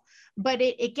now, but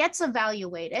it gets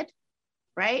evaluated,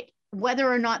 right? Whether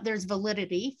or not there's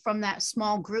validity from that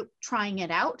small group trying it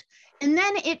out. And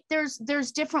then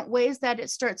there's different ways that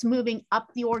it starts moving up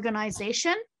the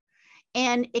organization,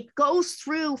 and it goes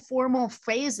through formal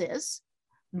phases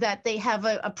that they have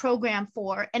a program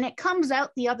for, and it comes out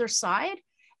the other side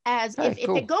as if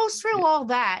it goes through all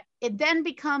that, it then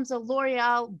becomes a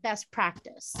L'Oreal best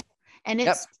practice. And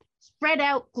it's spread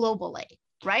out globally,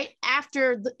 right?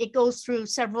 After it goes through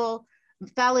several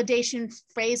validation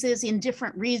phases in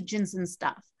different regions and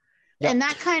stuff. And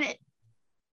that kind of...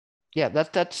 Yeah,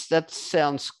 that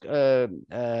sounds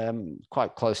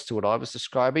quite close to what I was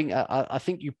describing. I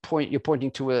think you're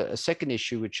pointing to a second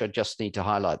issue, which I just need to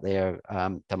highlight there,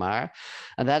 Tamara,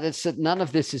 and that is that none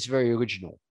of this is very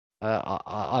original.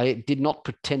 I did not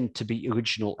pretend to be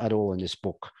original at all in this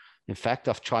book. In fact,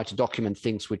 I've tried to document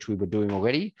things which we were doing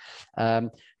already.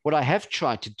 What I have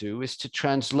tried to do is to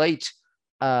translate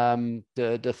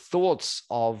the thoughts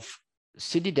of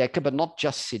Sidney Dekker, but not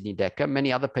just Sidney Dekker,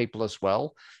 many other people as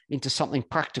well, into something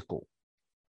practical.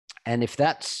 And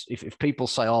if people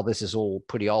say, oh, this is all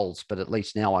pretty old, but at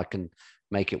least now I can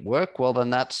make it work, well, then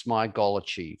that's my goal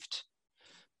achieved.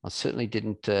 I certainly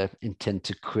didn't intend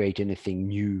to create anything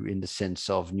new in the sense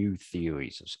of new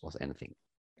theories or anything.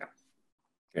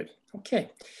 Good. Okay.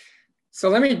 So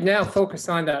let me now focus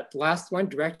on that last one,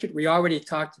 directed. We already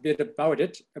talked a bit about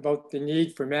it, about the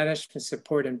need for management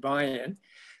support and buy-in.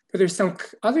 But there's some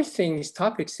other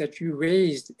topics that you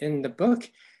raised in the book,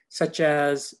 such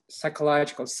as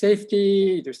psychological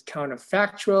safety, there's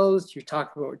counterfactuals, you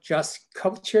talk about just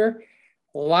culture,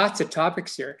 lots of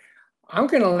topics here. I'm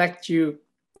going to let you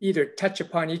either touch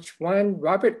upon each one,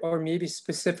 Robert, or maybe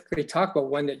specifically talk about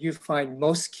one that you find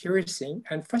most curious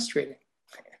and frustrating.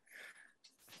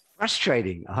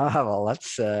 Frustrating. Well,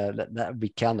 that would be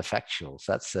counterfactuals.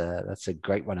 That's a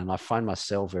great one, and I find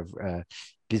myself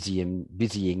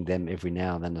busying them every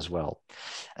now and then as well.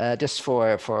 Just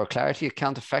for clarity, a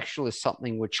counterfactual is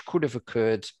something which could have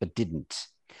occurred but didn't,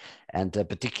 and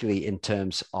particularly in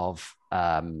terms of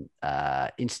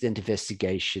incident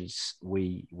investigations,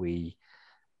 we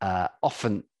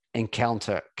often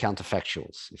encounter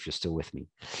counterfactuals. If you're still with me.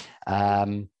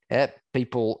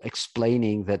 People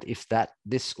explaining that if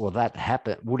this or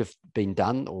that would have been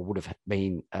done or would have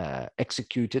been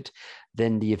executed,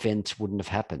 then the event wouldn't have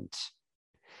happened.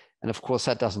 And of course,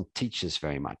 that doesn't teach us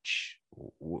very much.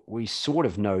 We sort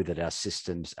of know that our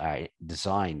systems are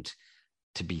designed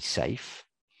to be safe.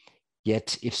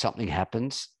 Yet if something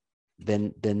happens,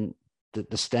 then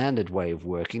the standard way of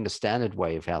working, the standard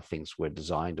way of how things were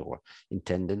designed or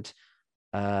intended,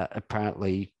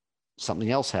 apparently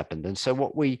something else happened. And so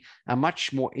what we are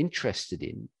much more interested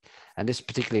in, and this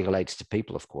particularly relates to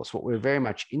people, of course, what we're very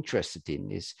much interested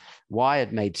in is why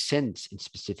it made sense in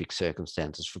specific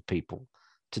circumstances for people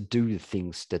to do the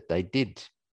things that they did.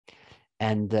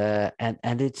 And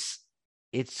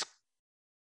it's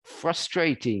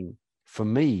frustrating for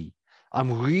me.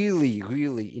 I'm really,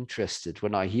 really interested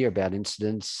when I hear about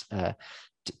incidents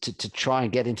to try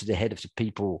and get into the head of the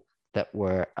people that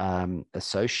were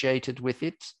associated with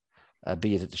it,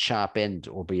 be it at the sharp end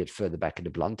or be it further back at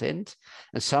the blunt end.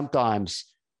 And sometimes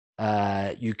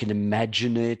You can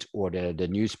imagine it, or the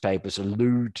newspapers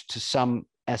allude to some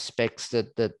aspects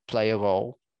that play a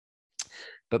role.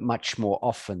 But much more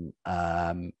often,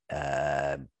 the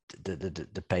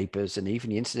papers and even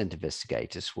the incident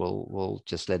investigators will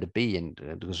just let it be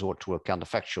and resort to a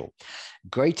counterfactual.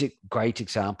 Great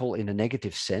example in a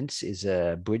negative sense is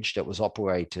a bridge that was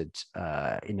operated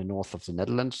in the north of the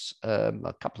Netherlands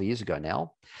a couple of years ago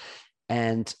now.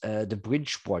 And the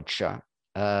bridge watcher,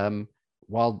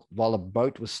 while a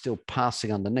boat was still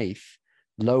passing underneath,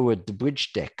 lowered the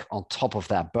bridge deck on top of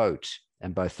that boat.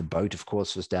 And both the boat, of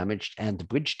course, was damaged and the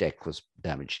bridge deck was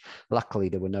damaged. Luckily,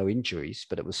 there were no injuries,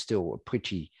 but it was still a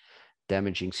pretty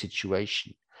damaging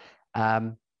situation.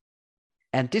 And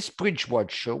this bridge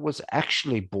watcher was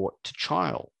actually brought to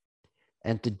trial.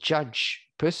 And the judge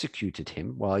persecuted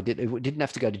him. Well, he didn't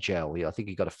have to go to jail. I think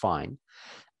he got a fine.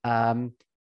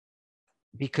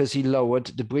 Because he lowered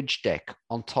the bridge deck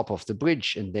on top of the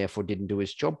bridge and therefore didn't do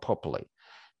his job properly.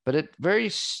 But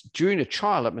during the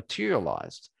trial, it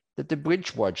materialized that the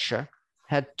bridge watcher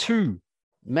had two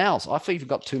mouses. I've even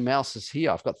got two mouses here.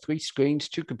 I've got 3 screens,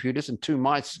 2 computers, and 2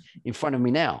 mice in front of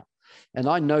me now. And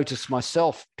I notice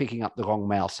myself picking up the wrong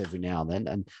mouse every now and then.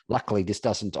 And luckily, this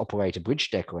doesn't operate a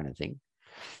bridge deck or anything.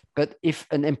 But if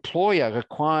an employer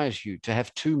requires you to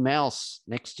have 2 mouse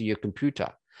next to your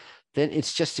computer, then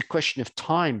it's just a question of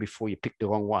time before you pick the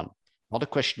wrong one. Not a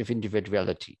question of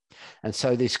individuality. And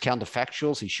so these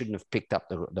counterfactuals, he shouldn't have picked up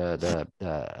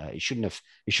he should have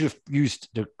used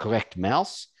the correct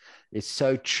mouse. It's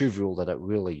so trivial that it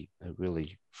really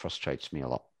frustrates me a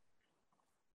lot.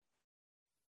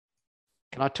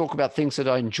 Can I talk about things that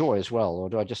I enjoy as well, or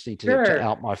do I just need to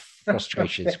out my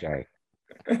frustrations, Gary?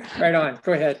 Right on,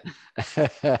 go ahead.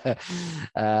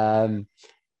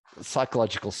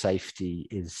 Psychological safety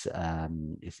is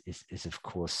of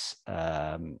course,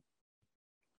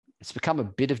 it's become a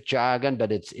bit of jargon,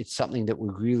 but it's something that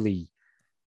we're really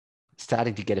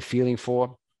starting to get a feeling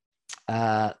for.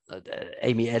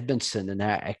 Amy Edmondson and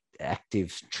our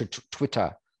active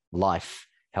Twitter life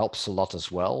helps a lot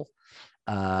as well.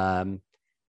 And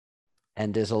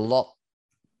there's a lot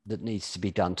that needs to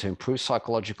be done to improve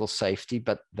psychological safety.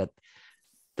 But the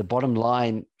bottom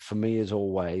line for me is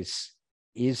always,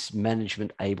 is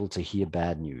management able to hear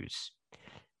bad news?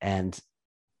 And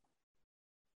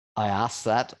I ask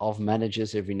that of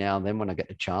managers every now and then when I get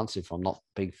a chance, if I'm not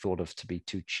being thought of to be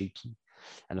too cheeky.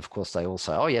 And of course, they all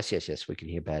say, oh, yes, we can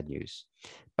hear bad news.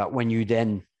 But when you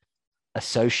then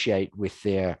associate with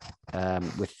the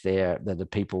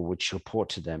people which report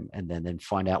to them and then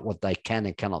find out what they can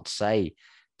and cannot say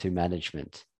to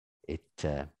management, it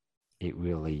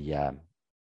really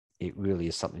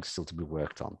is something still to be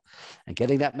worked on. And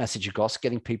getting that message across,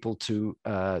 getting people to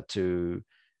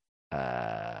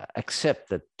accept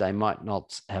that they might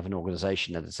not have an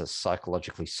organization that is as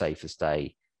psychologically safe as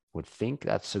they would think,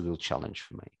 that's a real challenge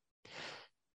for me.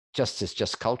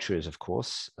 Just culture is, of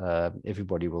course.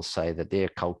 Everybody will say that their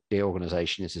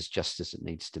organization is as just as it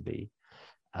needs to be.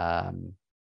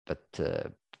 But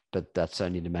that's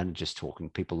only the managers talking.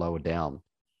 People lower down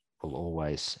will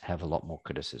always have a lot more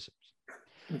criticisms.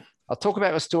 I'll talk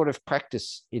about restorative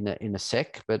practice in a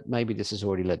sec, but maybe this has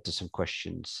already led to some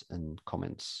questions and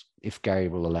comments, if Gary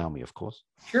will allow me, of course.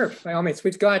 Sure, by all means.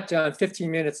 We've got 15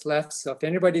 minutes left, so if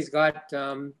anybody's got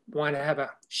want to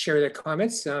share their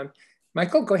comments,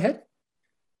 Michael, go ahead.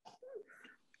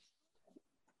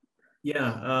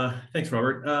 Yeah, thanks,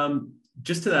 Robert.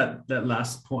 Just to that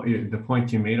last point, the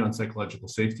point you made on psychological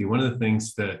safety, one of the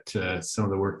things that some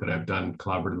of the work that I've done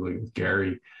collaboratively with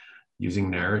Gary using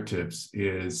narratives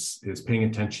is paying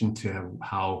attention to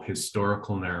how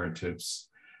historical narratives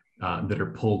that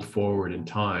are pulled forward in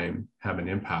time have an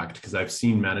impact. Because I've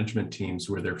seen management teams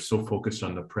where they're so focused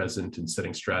on the present and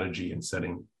setting strategy and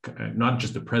setting not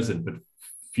just the present, but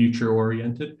future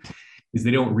oriented, is they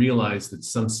don't realize that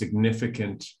some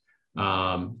significant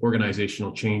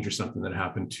organizational change or something that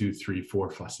happened 2, 3,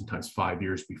 4, sometimes 5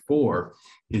 years before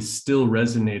is still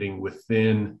resonating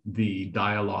within the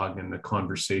dialogue and the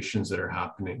conversations that are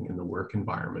happening in the work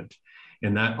environment.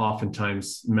 And that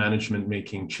oftentimes management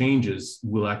making changes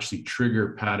will actually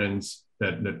trigger patterns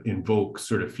that invoke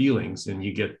sort of feelings, and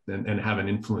you get and have an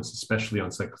influence, especially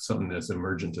on something as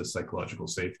emergent as psychological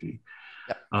safety.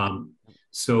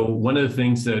 So one of the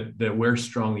things that we're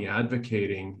strongly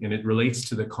advocating, and it relates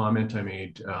to the comment I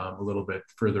made a little bit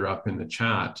further up in the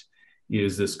chat,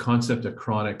 is this concept of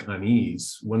chronic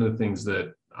unease. One of the things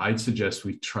that I'd suggest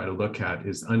we try to look at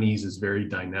is unease is very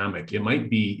dynamic. It might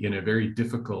be in a very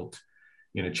difficult,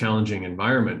 in a challenging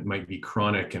environment, might be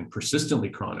chronic and persistently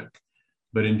chronic.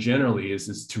 But in generally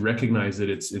is to recognize that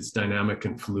it's dynamic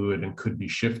and fluid and could be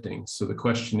shifting. So the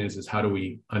question is how do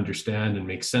we understand and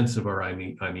make sense of our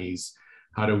unease?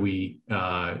 How do we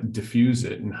diffuse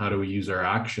it, and how do we use our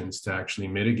actions to actually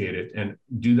mitigate it, and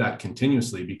do that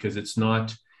continuously? Because it's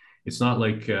not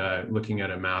like looking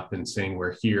at a map and saying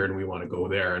we're here and we want to go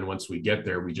there, and once we get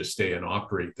there we just stay and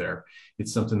operate there.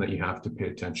 It's something that you have to pay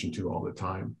attention to all the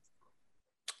time.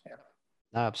 Yeah,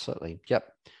 absolutely. Yep.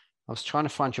 I was trying to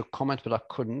find your comment, but I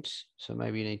couldn't. So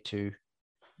maybe you need to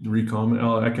recomment.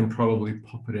 Oh, I can probably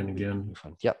pop it in again.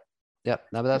 Yep. Yep.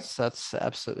 No, but that's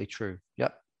absolutely true.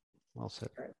 Yep. Well said.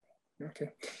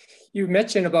 Okay. You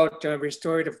mentioned about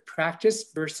restorative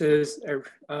practice versus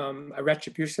a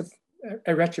retributive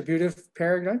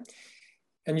paradigm,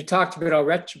 and you talked about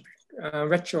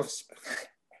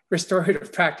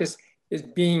restorative practice is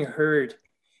being heard,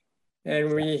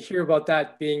 and we hear about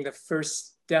that being the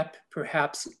first step,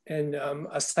 perhaps, in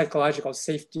a psychological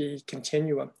safety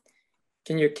continuum.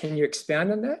 Can you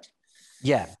expand on that?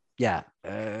 Yeah.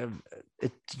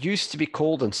 It used to be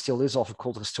called, and still is often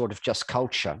called, restorative just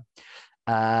culture.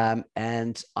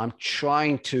 And I'm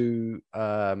trying to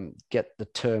get the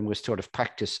term restorative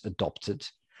practice adopted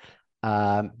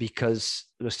because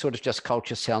restorative just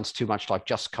culture sounds too much like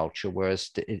just culture,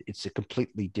 whereas it's a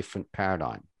completely different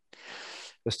paradigm.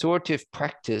 Restorative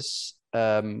practice,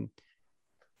 the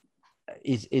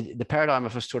paradigm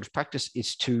of restorative practice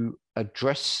is to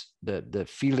address the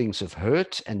feelings of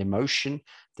hurt and emotion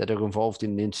that are involved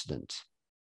in the incident.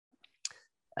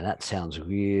 And that sounds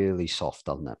really soft,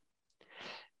 doesn't it?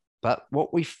 But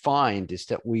what we find is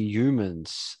that we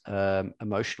humans,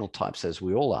 emotional types as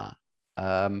we all are,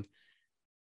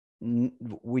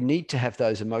 we need to have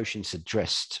those emotions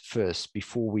addressed first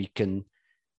before we can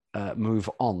move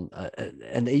on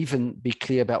and even be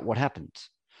clear about what happened.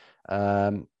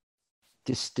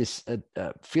 This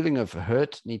feeling of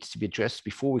hurt needs to be addressed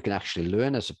before we can actually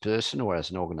learn as a person or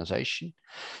as an organization,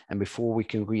 and before we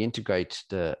can reintegrate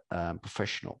the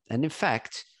professional. And in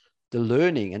fact, the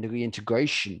learning and the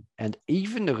reintegration and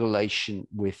even the relation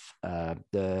with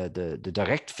the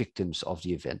direct victims of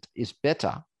the event is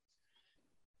better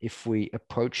if we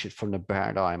approach it from the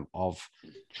paradigm of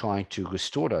trying to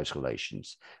restore those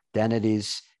relations than it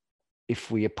is if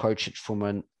we approach it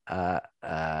from a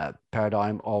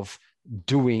paradigm of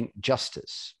doing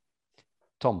justice.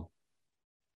 Tom?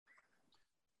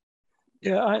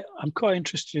 Yeah, I'm quite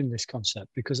interested in this concept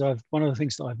because one of the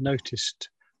things that I've noticed,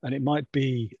 and it might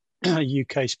be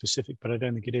UK specific, but I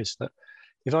don't think it is, that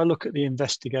if I look at the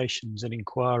investigations and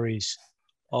inquiries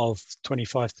of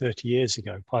 25, 30 years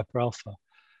ago, Piper Alpha,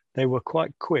 they were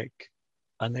quite quick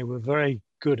and they were very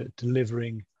good at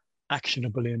delivering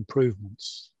actionable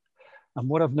improvements. And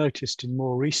what I've noticed in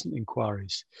more recent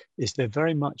inquiries is they're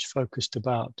very much focused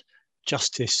about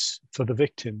justice for the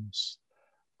victims,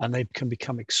 and they can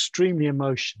become extremely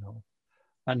emotional.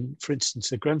 And for instance,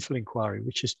 the Grenfell inquiry,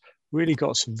 which has really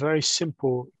got some very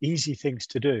simple, easy things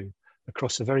to do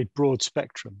across a very broad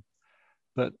spectrum.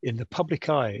 But in the public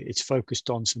eye, it's focused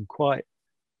on some quite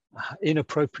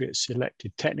inappropriate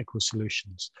selected technical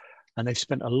solutions. And they've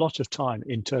spent a lot of time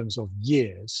in terms of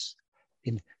years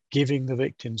in giving the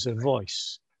victims a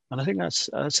voice. And I think that's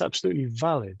absolutely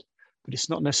valid, but it's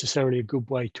not necessarily a good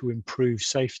way to improve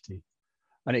safety.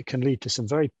 And it can lead to some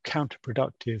very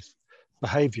counterproductive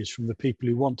behaviors from the people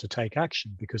who want to take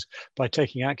action, because by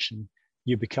taking action,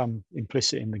 you become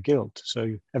implicit in the guilt.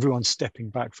 So everyone's stepping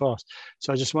back fast.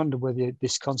 So I just wonder whether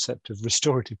this concept of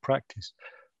restorative practice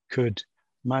could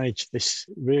manage this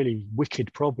really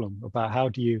wicked problem about how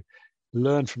do you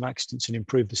learn from accidents and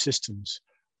improve the systems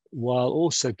while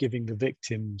also giving the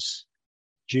victims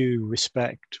due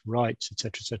respect, rights,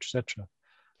 etc., etc., etc.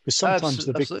 Because sometimes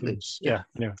the victims,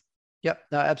 anyway. Yep,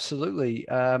 no, absolutely.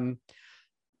 The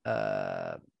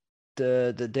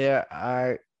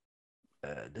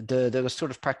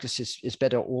restorative practice is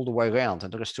better all the way around,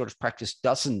 and the restorative practice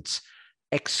doesn't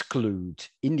exclude,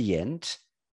 in the end,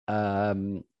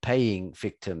 paying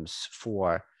victims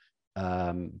for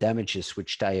damages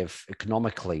which they have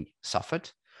economically suffered,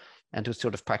 and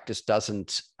restorative practice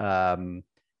doesn't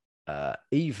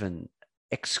even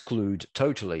exclude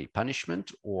totally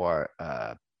punishment or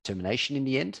termination in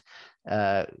the end.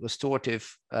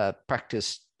 Restorative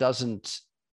practice doesn't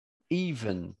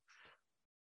even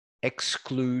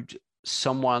exclude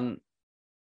someone.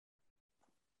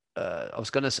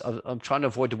 I'm trying to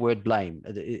avoid the word blame,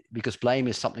 because blame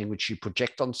is something which you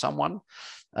project on someone,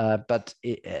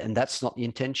 and that's not the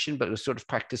intention. But restorative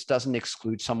practice doesn't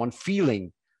exclude someone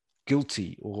feeling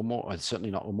guilty or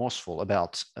certainly not remorseful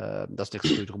about, doesn't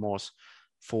exclude remorse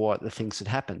for the things that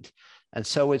happened. And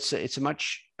so it's a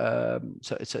much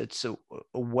so it's a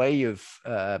way of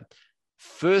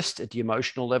first at the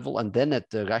emotional level and then at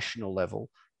the rational level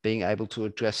being able to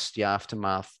address the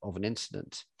aftermath of an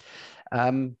incident.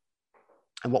 And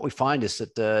what we find is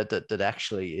that that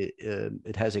actually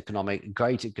it has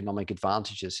great economic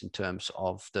advantages in terms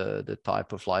of the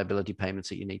type of liability payments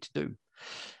that you need to do.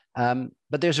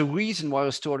 But there's a reason why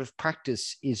restorative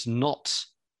practice is not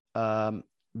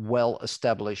well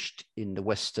established in the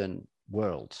Western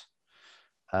world.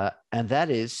 And that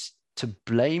is to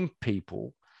blame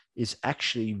people is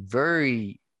actually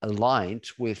very aligned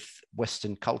with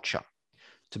Western culture.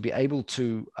 To be able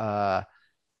to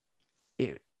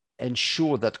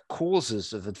ensure that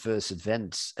causes of adverse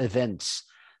events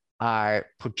are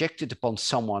projected upon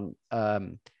someone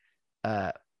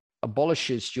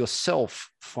abolishes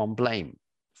yourself from blame,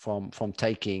 from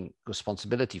taking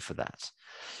responsibility for that.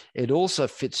 It also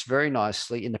fits very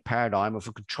nicely in the paradigm of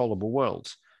a controllable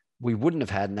world. We wouldn't have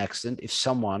had an accident if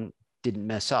someone didn't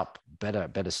mess up.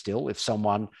 Better still, if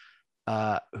someone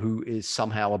who is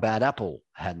somehow a bad apple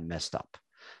hadn't messed up.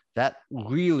 That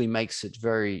really makes it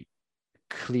very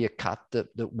clear cut that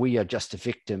we are just a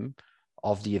victim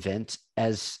of the event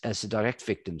as the direct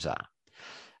victims are.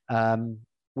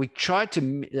 We try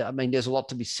to, I mean, there's a lot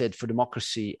to be said for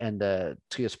democracy and the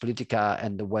trias politica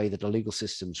and the way that the legal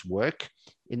systems work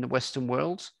in the Western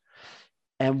world.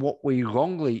 And what we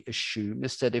wrongly assume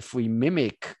is that if we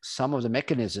mimic some of the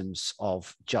mechanisms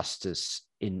of justice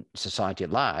in society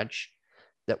at large,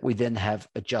 that we then have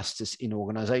a justice in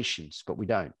organizations, but we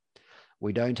don't.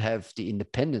 We don't have the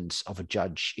independence of a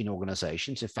judge in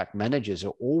organizations. In fact, managers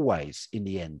are always, in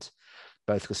the end,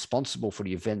 both responsible for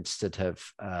the events that have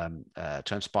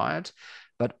transpired,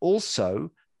 but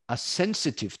also are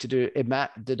sensitive to the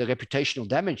reputational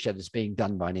damage that is being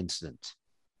done by an incident.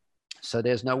 So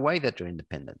there's no way that they're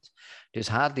independent. There's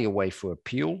hardly a way for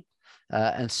appeal.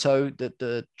 And so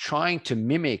the trying to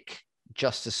mimic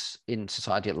justice in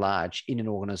society at large in an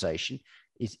organization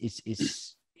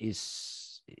is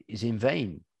in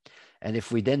vain. And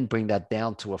if we then bring that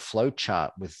down to a flow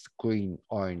chart with green,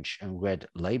 orange, and red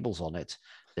labels on it,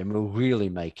 then we're really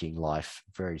making life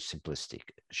very simplistic,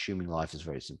 assuming life is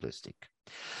very simplistic.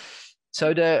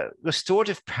 So the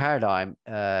restorative paradigm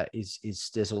is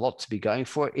there's a lot to be going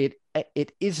for. It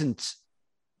isn't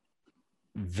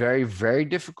very, very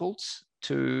difficult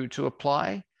to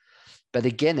apply, but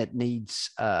again, it needs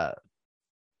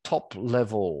top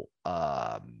level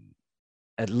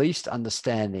at least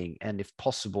understanding and, if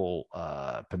possible,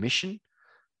 permission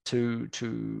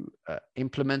to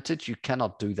implement it. You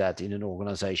cannot do that in an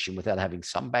organization without having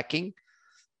some backing,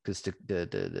 because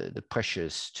the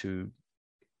pressures to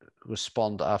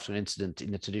respond after an incident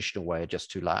in a traditional way are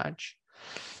just too large.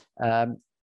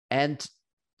 And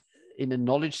in a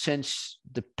knowledge sense,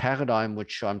 the paradigm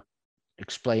which I'm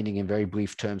explaining in very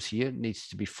brief terms here needs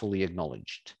to be fully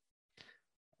acknowledged.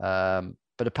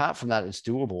 But apart from that, it's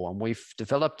doable. And we've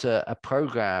developed a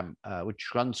program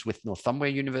which runs with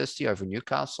Northumbria University over in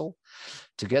Newcastle,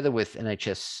 together with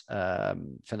NHS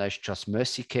Foundation Trust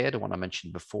Mercy Care, the one I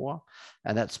mentioned before.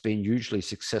 And that's been hugely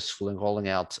successful in rolling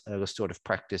out a restorative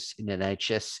practice in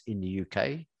NHS in the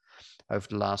UK over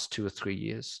the last 2 or 3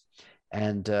 years.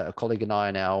 And a colleague and I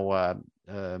are now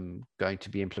going to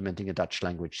be implementing a Dutch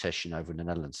language session over in the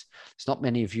Netherlands. There's not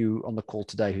many of you on the call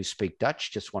today who speak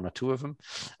Dutch, just 1 or 2 of them.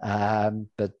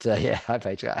 Yeah, hi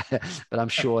Petra. But I'm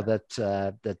sure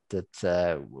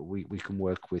that we can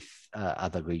work with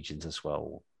other regions as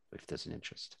well if there's an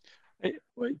interest.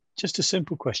 Just a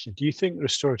simple question. Do you think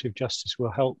restorative justice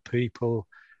will help people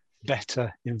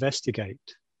better investigate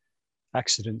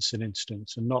accidents and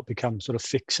incidents and not become sort of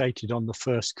fixated on the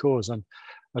first cause? And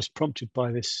I was prompted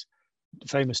by this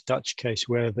famous Dutch case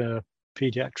where the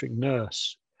pediatric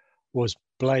nurse was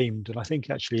blamed and I think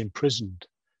actually imprisoned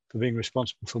for being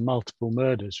responsible for multiple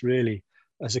murders, really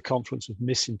as a consequence of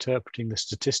misinterpreting the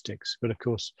statistics. But of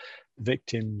course, the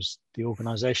victims, the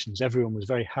organizations, everyone was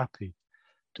very happy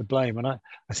to blame. And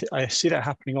I see that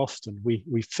happening often. We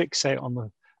fixate on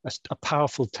a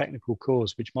powerful technical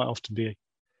cause, which might often be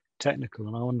technical.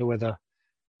 And I wonder whether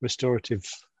restorative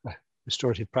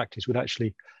practice would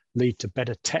actually lead to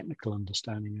better technical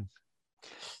understanding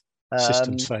of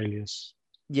systems failures.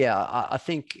 Yeah, I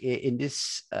think in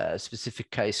this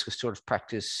specific case, restorative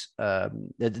practice,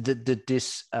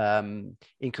 this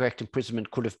incorrect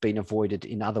imprisonment could have been avoided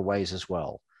in other ways as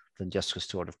well than just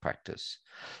restorative practice.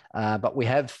 But we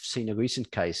have seen a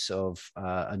recent case of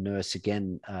a nurse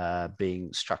again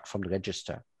being struck from the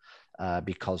register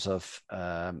because of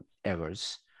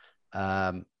errors.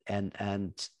 And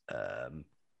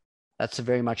that's a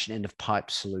very much an end of pipe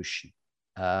solution.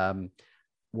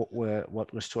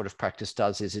 what restorative practice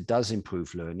does is it does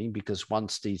improve learning, because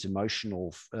once these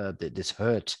emotional, this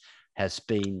hurt has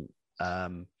been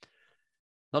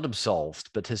not absolved,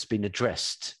 but has been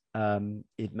addressed,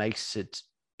 it makes it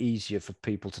easier for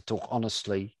people to talk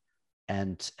honestly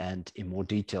and in more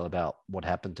detail about what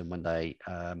happened and when they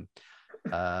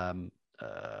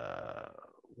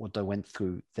what they went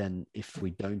through, than if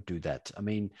we don't do that. I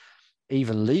mean,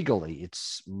 even legally,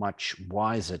 it's much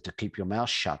wiser to keep your mouth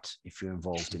shut if you're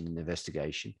involved in an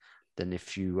investigation than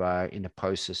if you are in a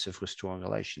process of restoring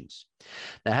relations.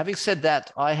 Now, having said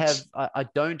that, I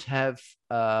don't have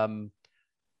the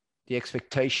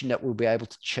expectation that we'll be able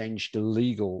to change the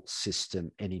legal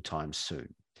system anytime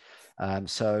soon.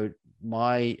 So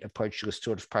my approach to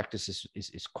restorative practice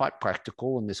is quite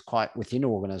practical, and is quite within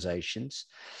organizations.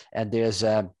 And there's,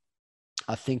 I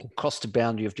think, across the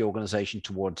boundary of the organization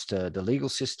towards the legal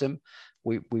system,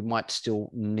 we might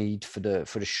still need for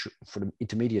the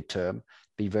intermediate term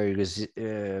be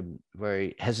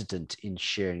very hesitant in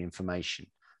sharing information.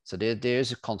 So there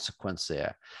is a consequence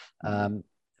there.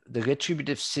 The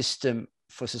retributive system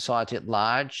for society at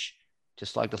large,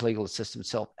 just like the legal system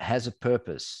itself, has a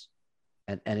purpose.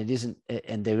 And it isn't,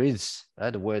 and there is,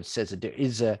 the word says that there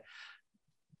is the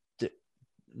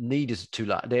need is too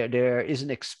large. There is an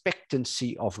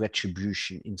expectancy of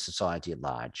retribution in society at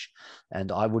large.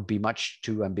 And I would be much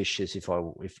too ambitious if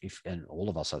and all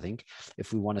of us, I think,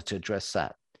 if we wanted to address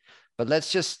that. But let's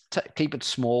just keep it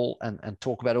small and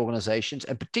talk about organizations,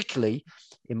 and particularly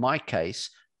in my case,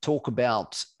 talk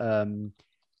about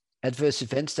adverse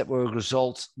events that were a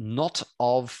result not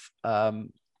of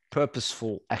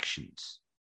purposeful actions.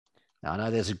 Now, I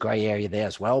know there's a gray area there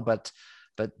as well, but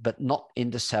not in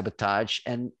the sabotage.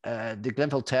 And the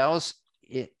Grenfell Towers,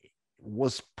 it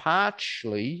was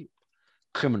partially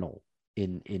criminal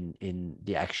in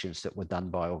the actions that were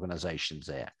done by organizations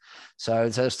there.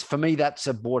 So for me, that's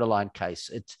a borderline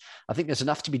case. I think there's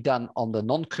enough to be done on the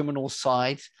non-criminal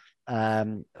side,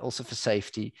 also for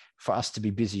safety, for us to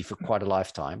be busy for quite a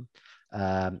lifetime.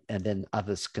 And then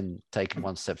others can take it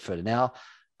one step further. Now,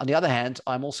 on the other hand,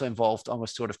 I'm also involved on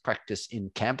restorative practice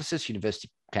in campuses, university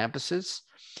campuses,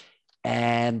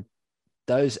 and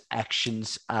those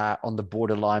actions are on the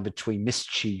borderline between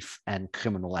mischief and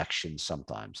criminal actions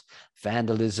sometimes.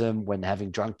 Vandalism, when having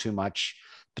drunk too much,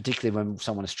 particularly when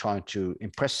someone is trying to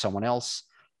impress someone else,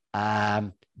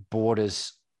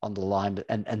 borders on the line,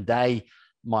 and they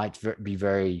might be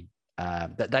very,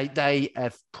 they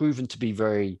have proven to be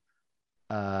very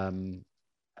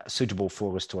suitable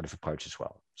for a restorative approach as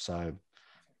well. So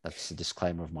that's the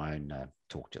disclaimer of my own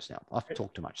talk just now. I've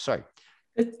talked too much, sorry.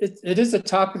 It is the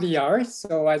top of the hour,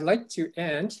 so I'd like to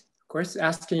end, of course,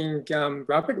 asking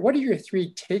Robert, what are your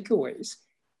 3 takeaways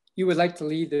you would like to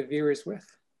leave the viewers with?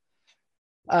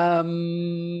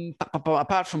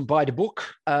 Apart from buy the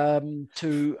book,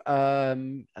 to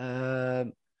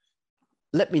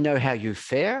let me know how you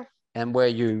fare and where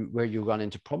you run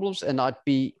into problems, and I'd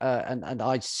be and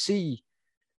I'd see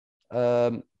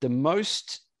the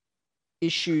most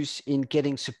issues in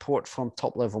getting support from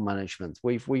top level management.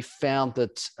 We've found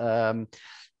that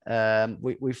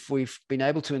we've been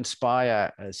able to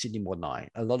inspire Sydney Morton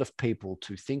a lot of people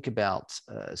to think about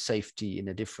safety in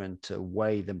a different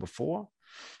way than before.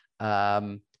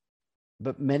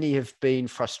 But many have been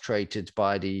frustrated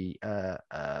by the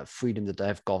freedom that they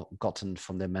have gotten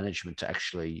from their management to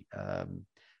actually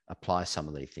apply some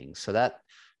of these things.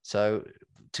 So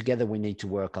together we need to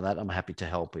work on that. I'm happy to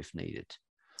help if needed.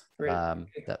 Yeah.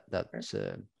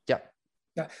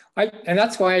 And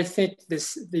that's why I think the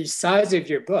size of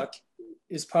your book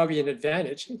is probably an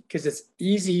advantage, because it's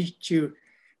easy to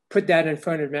put that in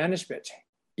front of management,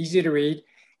 easy to read.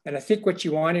 And I think what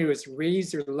you want to do is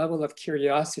raise their level of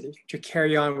curiosity to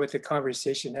carry on with the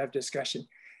conversation, have discussion.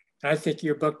 And I think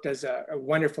your book does a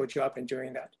wonderful job in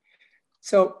doing that.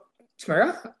 So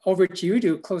Tamara, over to you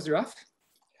to close her off.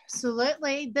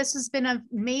 Absolutely. This has been an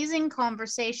amazing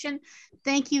conversation.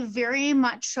 Thank you very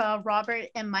much, Robert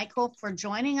and Michael, for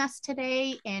joining us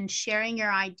today and sharing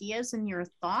your ideas and your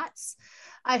thoughts.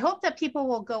 I hope that people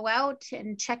will go out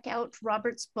and check out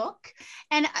Robert's book.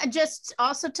 And just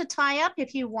also to tie up,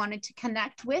 if you wanted to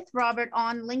connect with Robert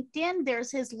on LinkedIn,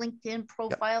 there's his LinkedIn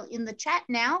profile in the chat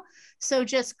now. So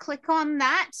just click on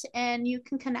that and you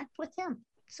can connect with him.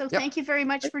 So thank you very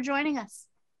much for joining us.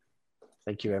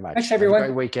 Thank you very much. Thanks, everyone.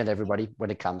 Have a great weekend, everybody, when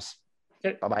it comes.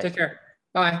 Bye-bye. Take care.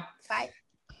 Bye. Bye.